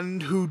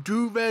 and who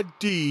do their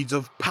deeds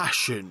of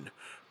passion,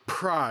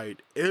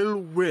 pride, ill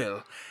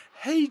will,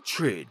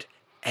 hatred,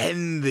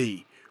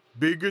 envy,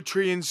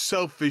 bigotry and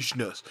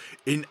selfishness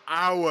in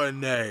our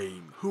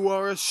name, who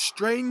are as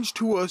strange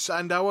to us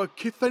and our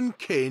kith and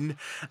kin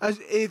as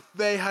if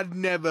they had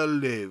never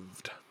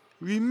lived.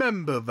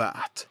 Remember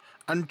that,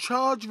 and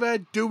charge their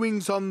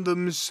doings on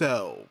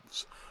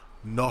themselves,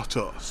 not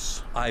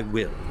us. I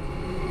will.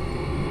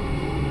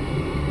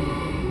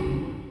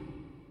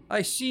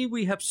 I see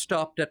we have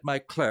stopped at my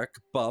clerk,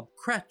 Bob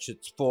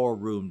Cratchit's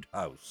four-roomed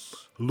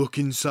house. Look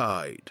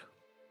inside.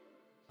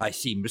 I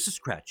see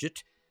Mrs.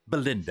 Cratchit,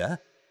 Belinda,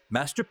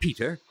 Master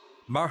Peter,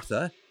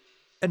 Martha,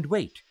 and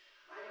wait,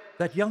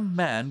 that young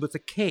man with a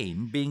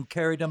cane being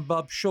carried on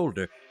Bob's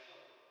shoulder.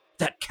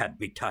 That can't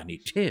be Tiny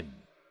Tim.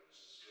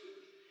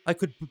 I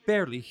could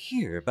barely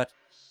hear, but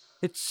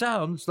it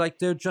sounds like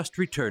they're just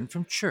returned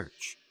from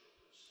church.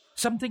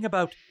 Something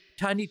about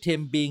Tiny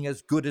Tim being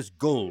as good as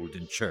gold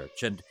in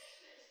church, and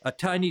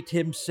Tiny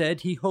Tim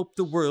said he hoped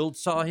the world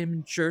saw him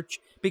in church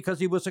because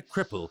he was a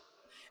cripple,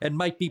 and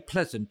might be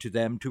pleasant to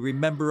them to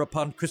remember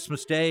upon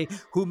Christmas Day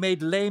who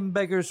made lame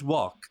beggars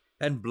walk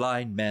and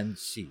blind men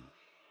see.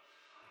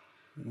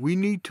 We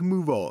need to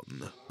move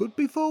on, but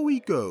before we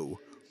go,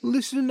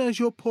 listen as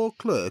your poor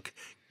clerk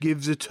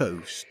gives a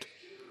toast.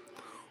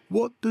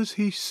 What does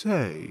he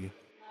say?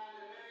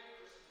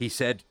 He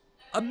said,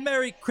 "A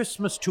Merry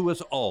Christmas to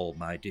us all,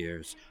 my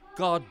dears.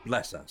 God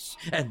bless us."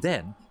 And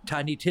then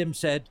Tiny Tim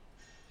said,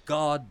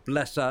 "God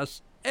bless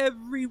us,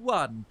 every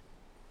one."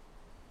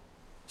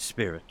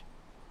 Spirit,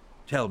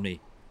 tell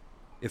me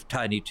if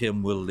Tiny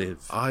Tim will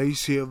live. I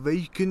see a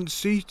vacant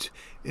seat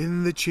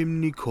in the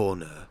chimney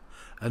corner,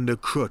 and a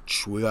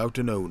crutch without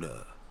an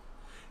owner,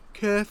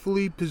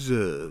 carefully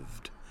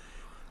preserved.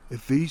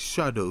 If these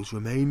shadows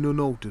remain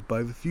unaltered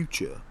by the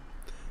future,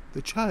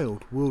 the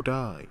child will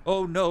die.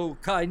 Oh no,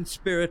 kind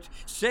spirit,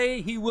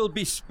 say he will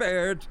be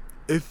spared.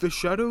 If the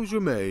shadows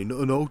remain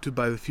unaltered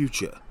by the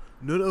future,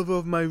 none other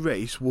of my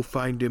race will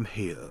find him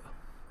here.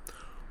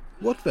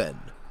 What then?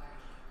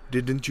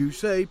 Didn't you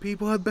say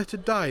people had better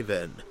die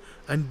then,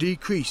 and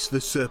decrease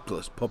the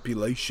surplus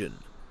population?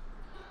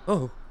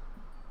 Oh,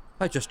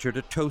 I just heard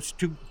a toast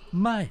to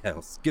my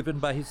health given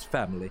by his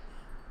family.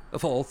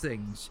 Of all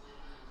things,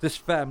 this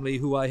family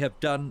who I have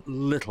done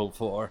little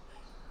for.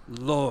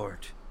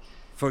 Lord,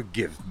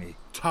 forgive me.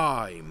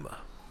 Time.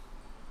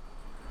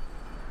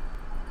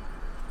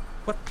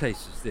 What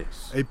place is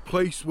this? A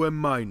place where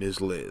miners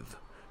live,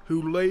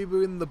 who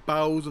labour in the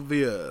bowels of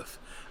the earth,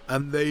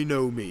 and they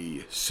know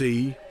me,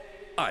 see?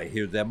 I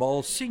hear them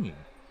all singing,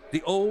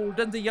 the old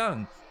and the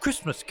young,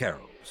 Christmas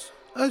carols.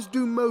 As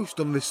do most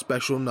on this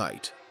special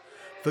night,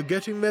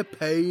 forgetting their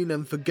pain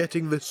and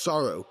forgetting their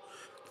sorrow,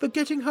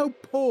 forgetting how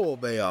poor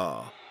they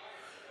are,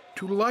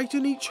 to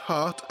lighten each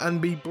heart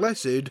and be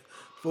blessed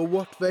for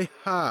what they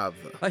have.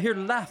 I hear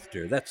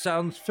laughter that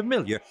sounds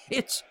familiar.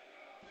 It's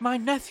my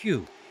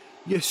nephew.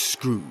 Yes,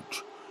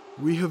 Scrooge,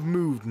 we have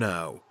moved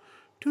now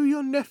to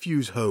your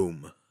nephew's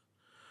home.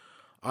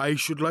 I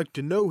should like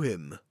to know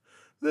him.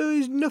 There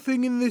is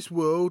nothing in this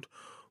world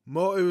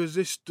more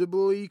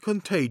irresistibly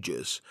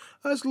contagious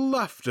as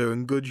laughter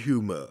and good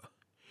humour.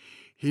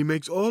 He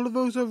makes all of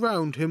those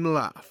around him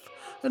laugh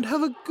and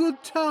have a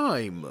good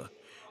time,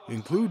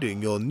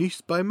 including your niece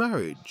by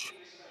marriage.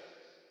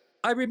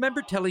 I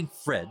remember telling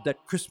Fred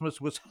that Christmas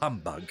was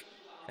humbug,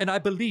 and I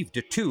believed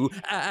it too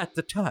at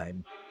the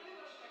time.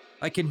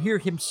 I can hear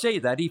him say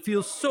that he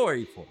feels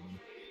sorry for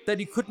me, that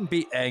he couldn't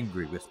be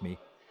angry with me,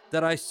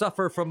 that I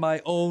suffer from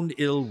my own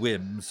ill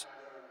whims.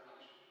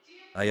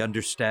 I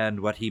understand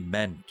what he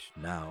meant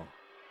now.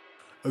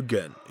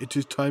 Again, it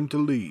is time to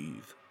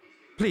leave.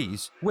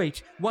 Please,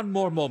 wait one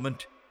more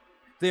moment.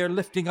 They are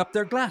lifting up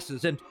their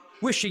glasses and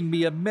wishing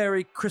me a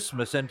Merry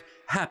Christmas and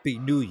Happy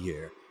New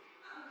Year.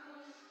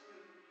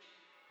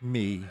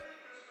 Me.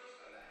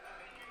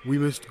 We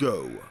must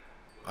go.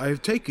 I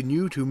have taken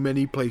you to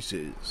many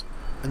places,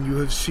 and you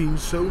have seen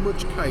so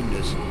much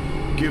kindness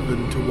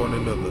given to one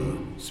another.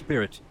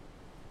 Spirit,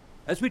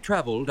 as we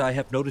traveled, I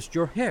have noticed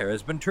your hair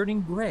has been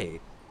turning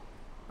gray.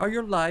 Are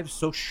your lives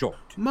so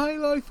short? My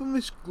life on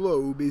this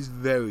globe is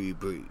very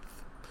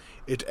brief.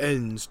 It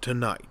ends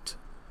tonight.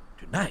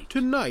 Tonight?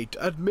 Tonight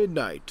at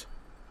midnight.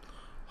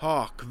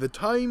 Hark, the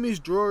time is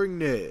drawing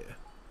near.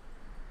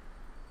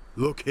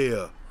 Look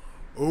here.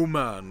 Oh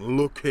man,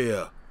 look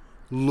here.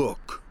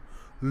 Look.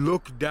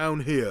 Look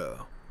down here.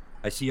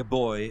 I see a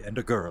boy and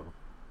a girl.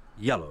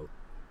 Yellow,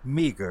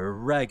 meager,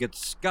 ragged,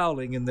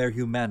 scowling in their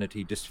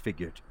humanity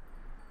disfigured.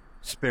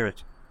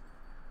 Spirit,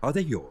 are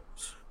they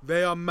yours?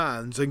 They are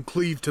man's and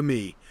cleave to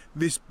me.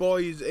 This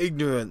boy is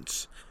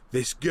ignorance.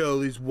 This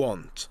girl is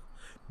want.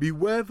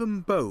 Beware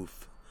them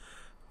both,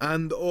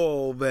 and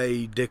all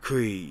they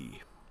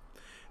decree.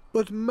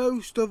 But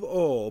most of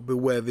all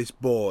beware this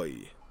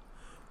boy,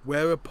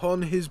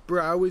 whereupon his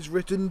brow is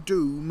written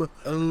doom,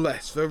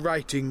 unless the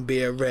writing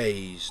be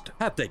erased.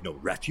 Have they no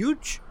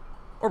refuge?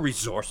 Or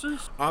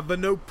resources? Are there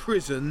no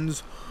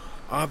prisons?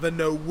 Are there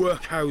no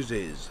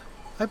workhouses?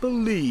 I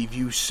believe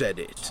you said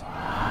it.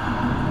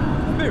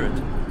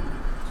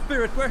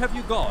 Spirit, where have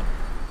you gone?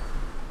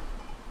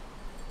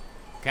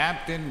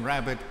 Captain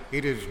Rabbit,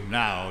 it is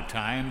now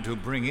time to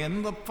bring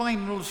in the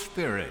final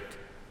spirit.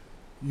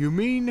 You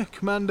mean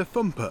Commander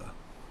Thumper?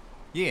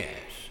 Yes.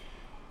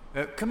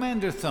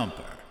 Commander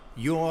Thumper,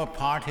 your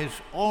part is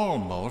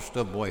almost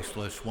a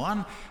voiceless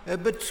one,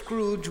 but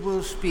Scrooge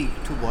will speak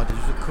to what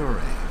is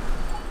occurring.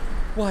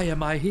 Why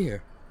am I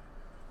here?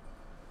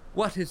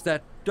 What is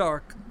that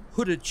dark,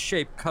 hooded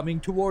shape coming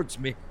towards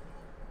me?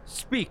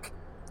 Speak!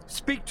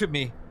 Speak to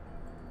me!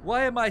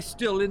 Why am I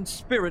still in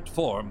spirit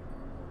form?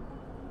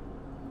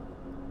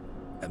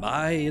 Am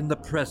I in the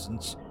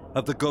presence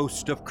of the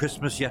ghost of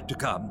Christmas yet to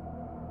come?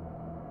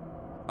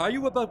 Are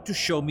you about to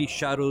show me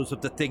shadows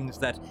of the things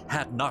that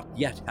had not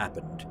yet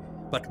happened,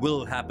 but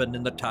will happen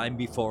in the time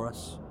before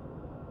us?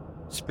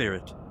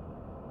 Spirit,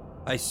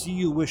 I see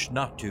you wish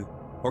not to,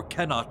 or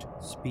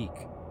cannot speak.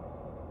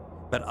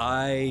 But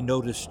I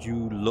noticed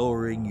you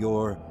lowering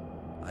your,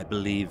 I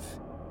believe,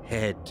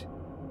 head.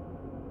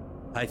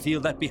 I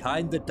feel that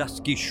behind the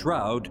dusky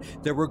shroud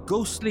there were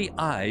ghostly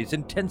eyes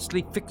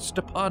intensely fixed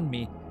upon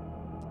me.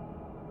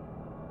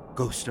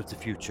 Ghost of the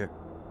future,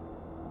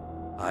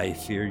 I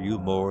fear you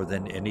more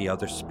than any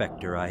other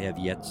specter I have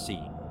yet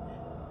seen.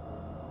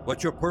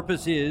 What your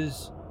purpose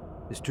is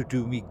to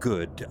do me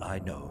good, I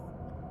know.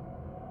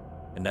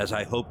 And as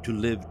I hope to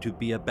live to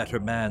be a better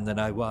man than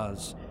I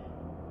was,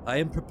 I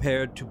am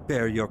prepared to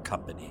bear your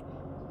company,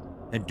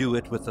 and do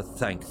it with a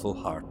thankful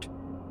heart.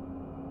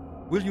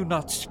 Will you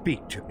not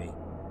speak to me?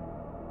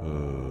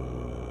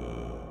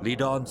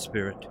 Lead on,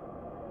 Spirit.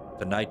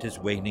 The night is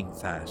waning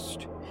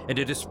fast, and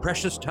it is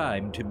precious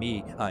time to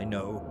me, I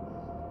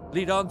know.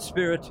 Lead on,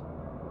 Spirit.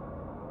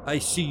 I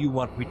see you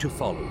want me to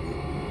follow you.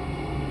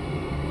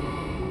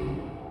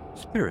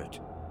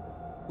 Spirit,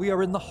 we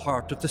are in the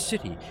heart of the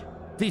city.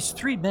 These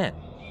 3 men.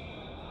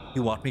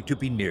 You want me to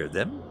be near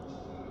them?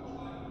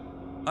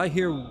 I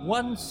hear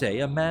one say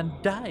a man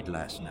died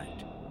last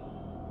night.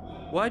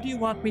 Why do you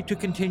want me to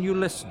continue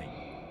listening?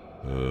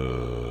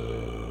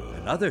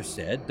 Another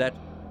said that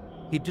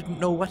he didn't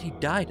know what he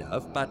died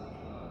of, but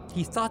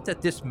he thought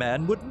that this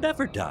man would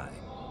never die.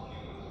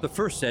 The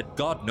first said,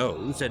 God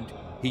knows, and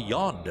he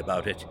yawned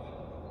about it.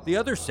 The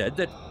other said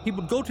that he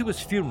would go to his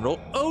funeral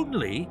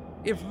only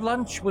if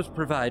lunch was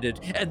provided,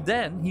 and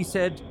then he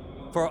said,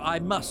 for I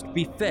must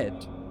be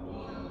fed.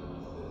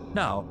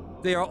 Now,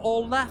 they are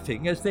all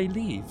laughing as they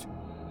leave.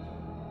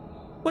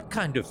 What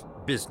kind of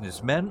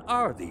businessmen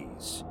are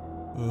these?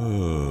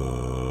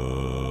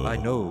 I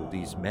know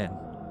these men.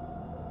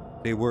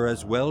 They were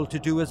as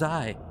well-to-do as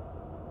I.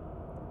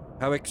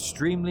 How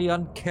extremely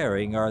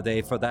uncaring are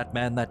they for that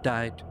man that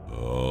died?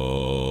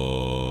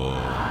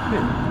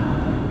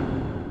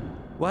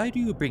 Why do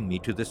you bring me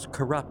to this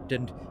corrupt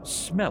and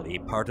smelly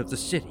part of the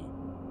city,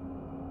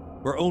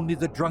 where only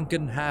the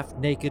drunken,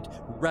 half-naked,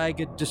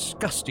 ragged,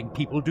 disgusting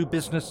people do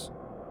business?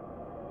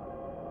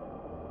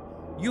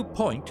 You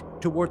point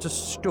towards a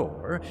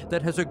store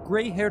that has a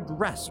gray-haired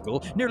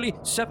rascal, nearly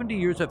 70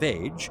 years of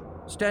age,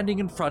 standing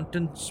in front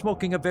and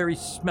smoking a very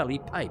smelly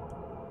pipe.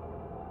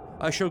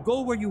 I shall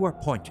go where you are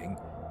pointing.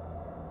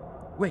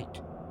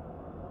 Wait.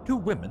 2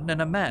 women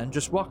and a man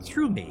just walked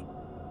through me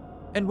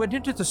and went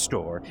into the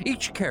store,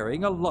 each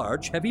carrying a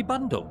large, heavy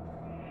bundle.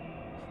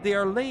 They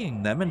are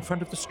laying them in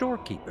front of the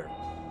storekeeper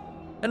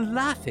and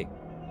laughing.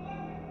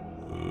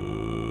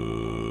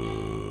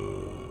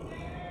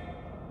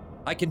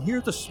 I can hear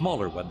the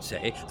smaller one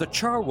say, the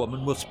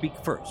charwoman will speak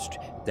first,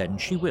 then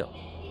she will.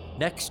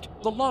 Next,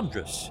 the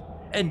laundress,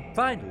 and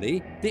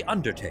finally, the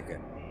undertaker.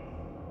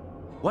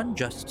 One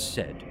just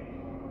said,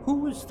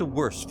 who is the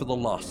worse for the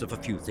loss of a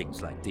few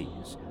things like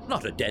these?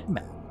 Not a dead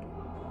man.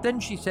 Then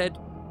she said,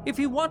 if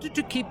he wanted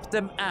to keep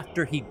them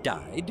after he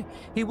died,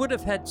 he would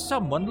have had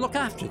someone look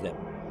after them,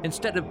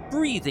 instead of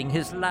breathing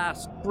his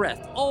last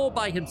breath all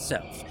by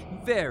himself,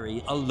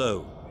 very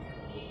alone.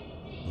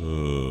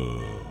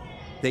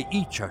 They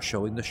each are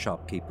showing the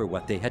shopkeeper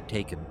what they had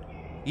taken,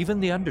 even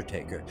the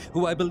undertaker,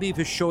 who I believe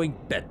is showing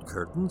bed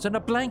curtains and a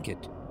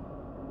blanket.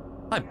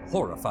 I'm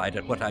horrified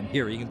at what I'm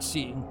hearing and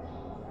seeing.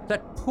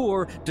 That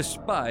poor,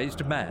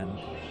 despised man.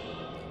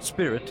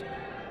 Spirit,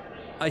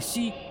 I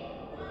see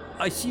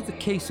the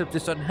case of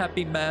this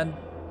unhappy man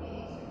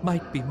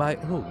might be my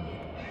own.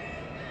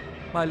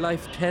 My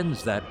life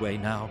tends that way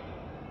now.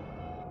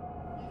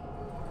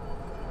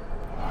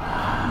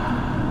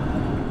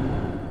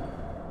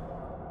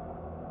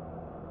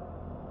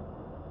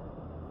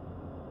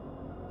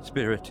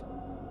 Spirit,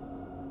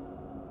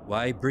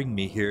 why bring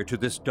me here to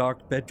this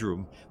dark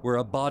bedroom where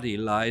a body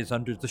lies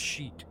under the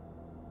sheet?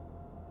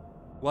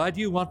 Why do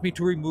you want me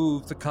to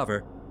remove the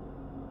cover?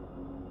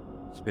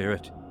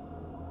 Spirit,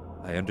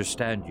 I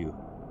understand you,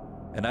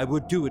 and I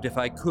would do it if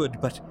I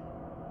could, but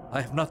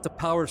I have not the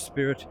power,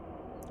 Spirit.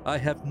 I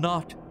have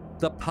not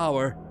the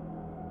power.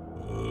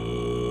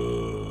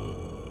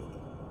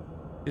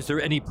 Is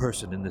there any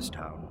person in this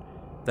town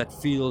that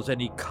feels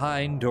any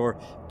kind or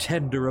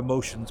tender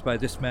emotions by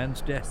this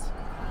man's death?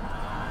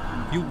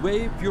 You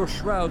waved your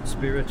shroud,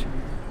 Spirit,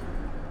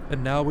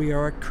 and now we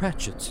are at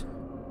Cratchit's.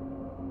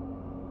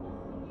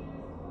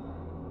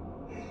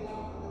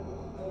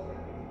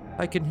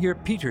 I can hear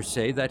Peter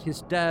say that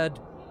his dad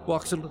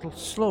walks a little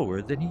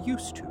slower than he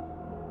used to.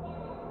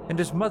 And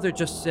his mother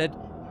just said,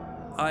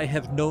 I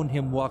have known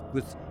him walk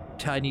with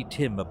Tiny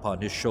Tim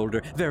upon his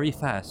shoulder, very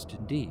fast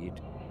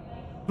indeed.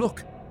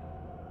 Look,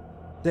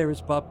 there is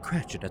Bob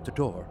Cratchit at the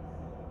door.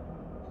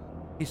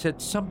 He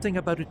said something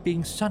about it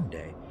being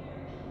Sunday,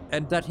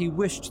 and that he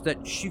wished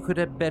that she could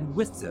have been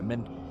with them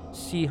and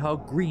see how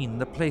green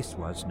the place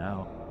was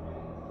now.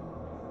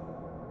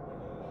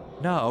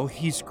 Now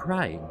he's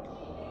crying.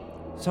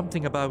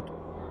 Something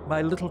about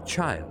my little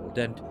child,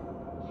 and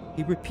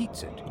he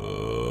repeats it.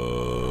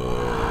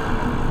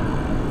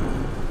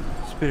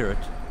 Spirit,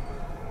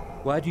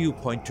 why do you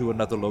point to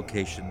another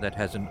location that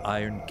has an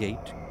iron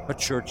gate, a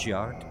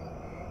churchyard?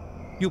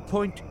 You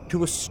point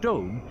to a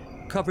stone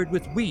covered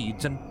with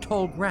weeds and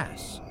tall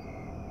grass.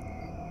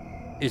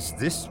 Is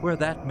this where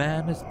that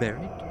man is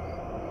buried?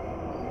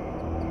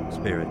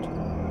 Spirit,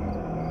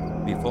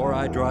 before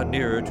I draw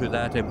nearer to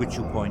that at which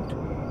you point,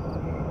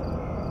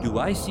 do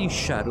I see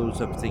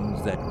shadows of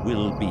things that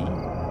will be?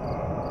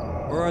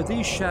 Or are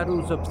these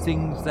shadows of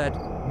things that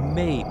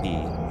may be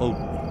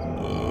only?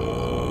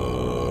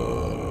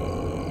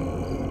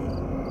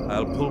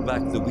 I'll pull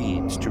back the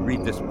weeds to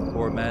read this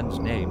poor man's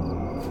name.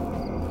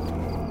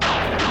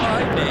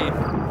 My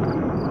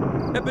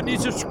name?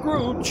 Ebenezer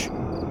Scrooge!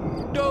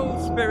 No,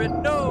 Spirit,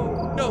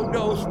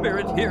 no,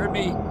 Spirit, hear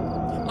me.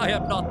 I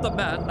am not the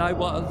man I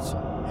was.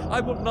 I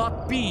will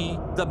not be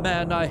the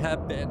man I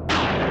have been.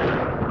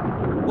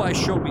 Why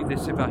show me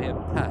this if I am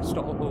past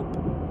all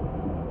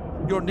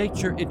hope? Your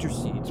nature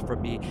intercedes for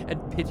me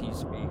and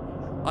pities me.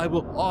 I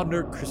will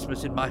honor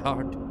Christmas in my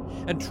heart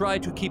and try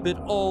to keep it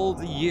all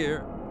the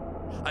year.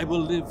 I will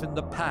live in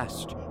the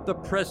past, the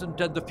present,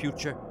 and the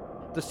future.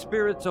 The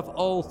spirits of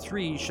all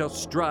three shall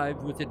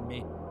strive within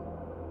me.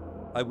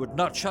 I would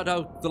not shut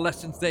out the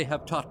lessons they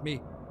have taught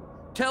me.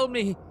 Tell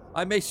me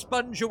I may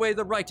sponge away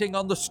the writing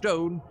on the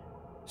stone.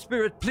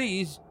 Spirit,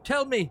 please,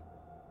 tell me.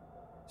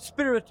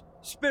 Spirit,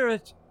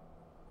 Spirit.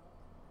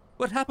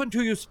 What happened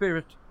to you,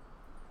 Spirit?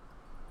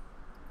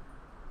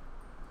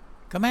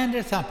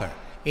 Commander Thumper,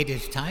 it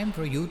is time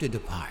for you to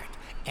depart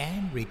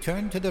and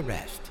return to the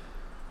rest.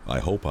 I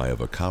hope I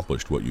have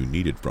accomplished what you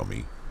needed from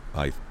me.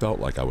 I felt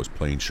like I was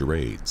playing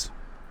charades.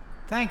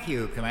 Thank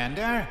you,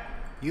 Commander.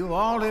 You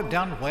all have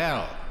done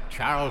well.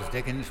 Charles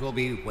Dickens will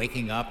be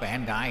waking up,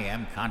 and I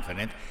am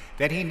confident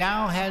that he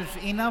now has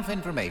enough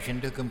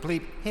information to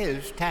complete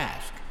his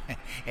task.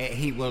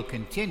 He will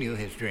continue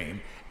his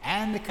dream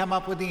and come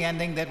up with the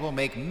ending that will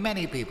make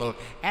many people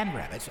and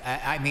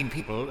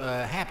people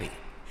happy.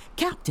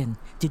 Captain,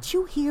 did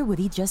you hear what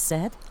he just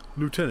said?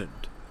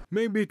 Lieutenant,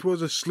 maybe it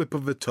was a slip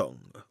of the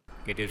tongue.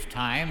 It is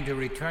time to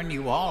return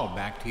you all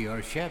back to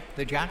your ship,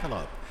 the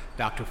Jackalope.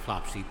 Dr.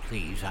 Flopsy,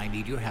 please, I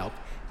need your help.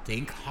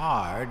 Think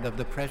hard of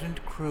the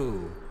present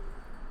crew.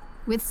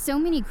 With so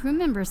many crew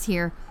members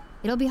here,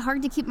 it'll be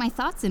hard to keep my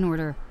thoughts in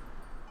order.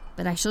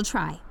 But I shall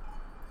try.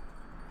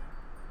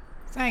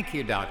 Thank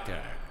you,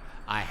 Doctor.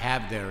 I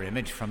have their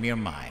image from your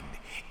mind.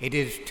 It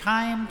is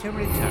time to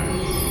return.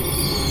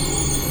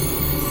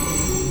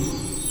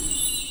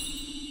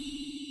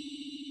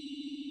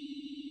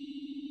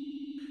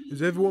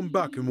 Is everyone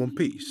back in one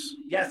piece?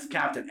 Yes,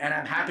 Captain, and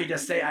I'm happy to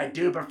say I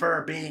do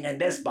prefer being in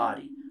this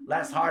body.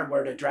 Less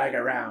hardware to drag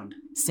around.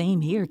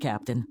 Same here,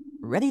 Captain.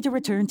 Ready to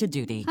return to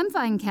duty. I'm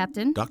fine,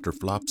 Captain. Dr.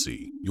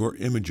 Flopsy, your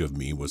image of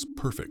me was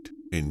perfect,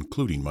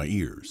 including my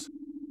ears.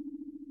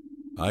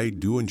 I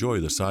do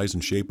enjoy the size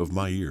and shape of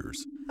my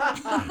ears.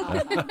 Captain,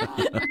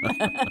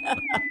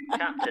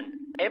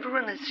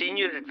 everyone has seen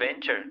your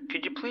adventure.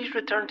 Could you please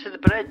return to the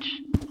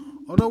bridge?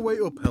 On our way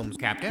up, Helms.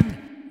 Captain,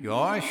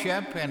 your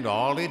ship and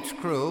all its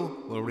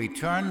crew will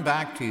return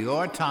back to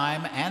your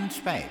time and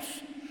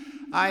space.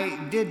 I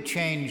did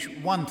change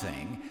one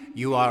thing.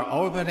 You are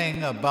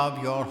orbiting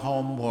above your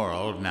home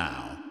world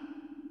now.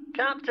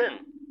 Captain,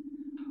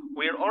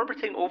 we're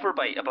orbiting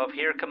Overbite above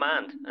Air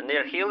Command, and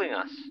they're hailing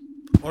us.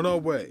 On our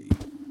way.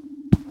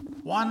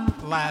 One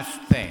last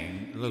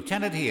thing.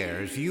 Lieutenant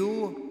Ears,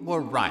 you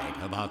were right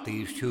about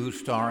these two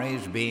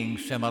stories being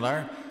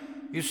similar.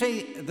 You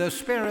see, the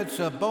spirits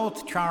of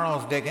both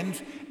Charles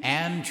Dickens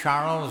and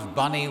Charles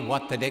Bunny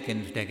What the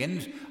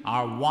Dickens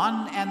are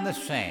one and the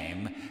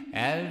same,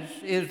 as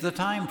is the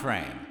time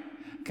frame.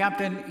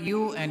 Captain,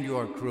 you and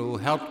your crew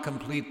helped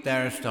complete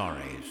their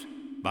stories.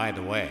 By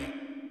the way,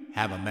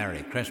 have a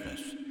Merry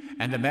Christmas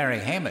and a Merry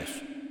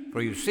Hamus,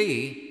 for you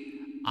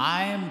see,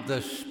 I'm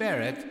the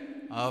spirit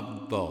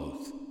of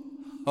both.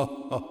 Ho,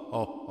 ho,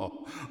 ho,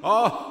 ho.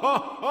 Oh, ho, ho,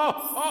 ho,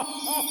 ho, ho.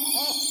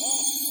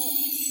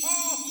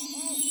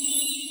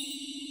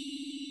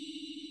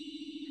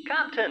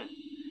 Captain,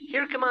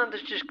 Air Command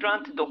has just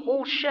granted the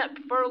whole ship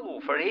furlough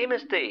for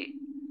Hamus Day.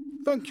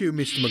 Thank you,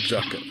 Mr.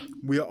 McZacker.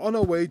 We are on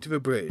our way to the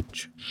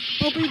bridge.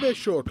 I'll be there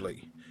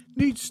shortly.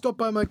 Need to stop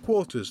by my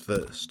quarters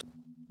first.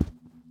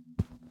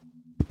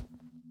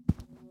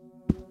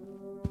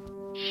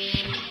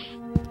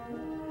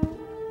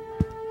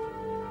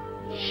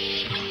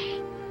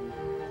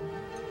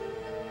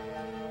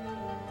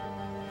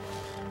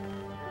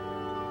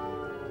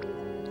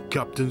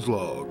 Captain's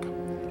log.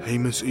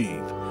 Hamus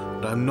Eve,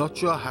 but I'm not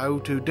sure how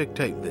to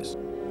dictate this,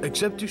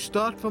 except to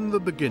start from the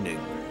beginning.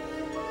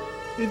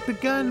 It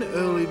began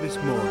early this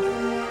morning.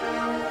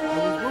 I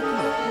was woken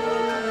up.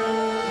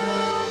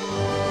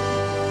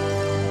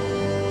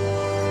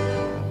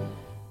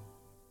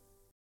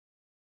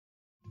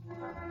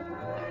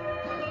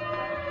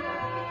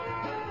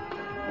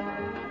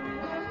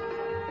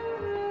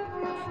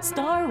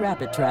 Star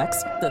Rapid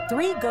Tracks, The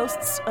Three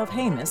Ghosts of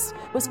Hamus,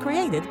 was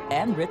created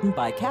and written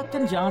by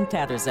Captain John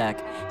Tatterzak,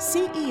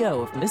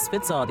 CEO of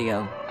Misfits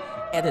Audio.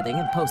 Editing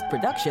and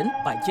post-production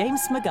by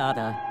James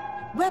Magada.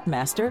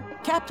 Webmaster,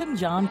 Captain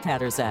John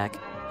Tatterzak.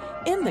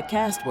 In the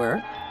cast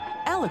were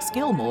Alex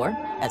Gilmore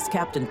as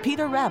Captain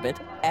Peter Rabbit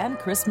and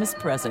Christmas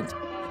Present,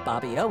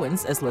 Bobby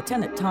Owens as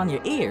Lieutenant Tanya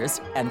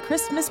Ears and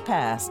Christmas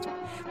Past,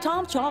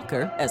 Tom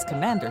Chalker as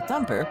Commander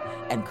Thumper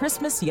and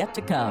Christmas Yet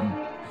to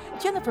Come,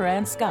 Jennifer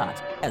Ann Scott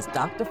as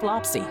Dr.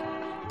 Flopsy,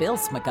 Bill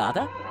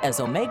Smagata as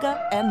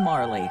Omega and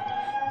Marley,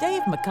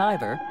 Dave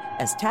McIver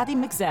as Taddy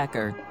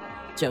McZacker,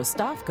 Joe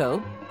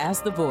Stofko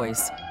as The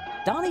Voice,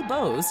 Donnie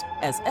Bowes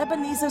as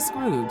Ebenezer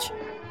Scrooge,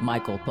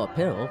 Michael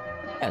Popill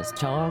as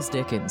Charles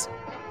Dickens,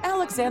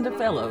 Alexander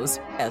Fellows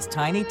as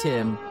Tiny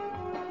Tim.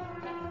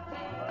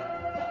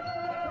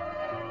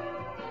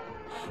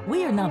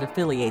 We are not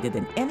affiliated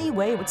in any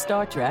way with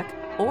Star Trek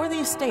or the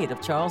estate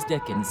of Charles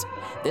Dickens.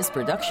 This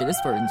production is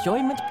for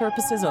enjoyment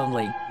purposes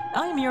only.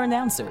 I'm your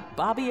announcer,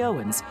 Bobby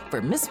Owens,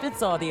 for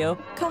Misfits Audio,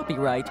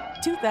 copyright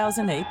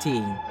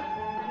 2018.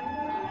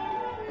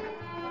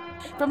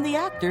 From the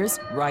actors,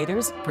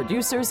 writers,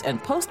 producers,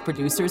 and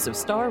post-producers of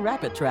Star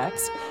Rapid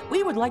Tracks,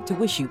 we would like to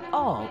wish you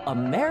all a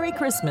Merry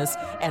Christmas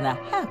and a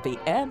happy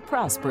and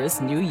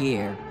prosperous New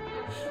Year.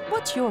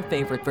 What's your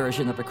favorite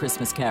version of A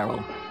Christmas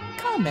Carol?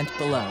 Comment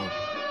below.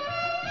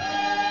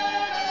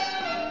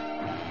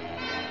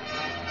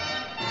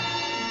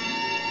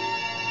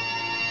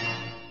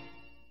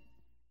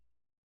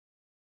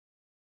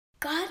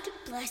 God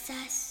bless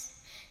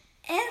us,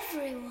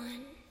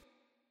 everyone.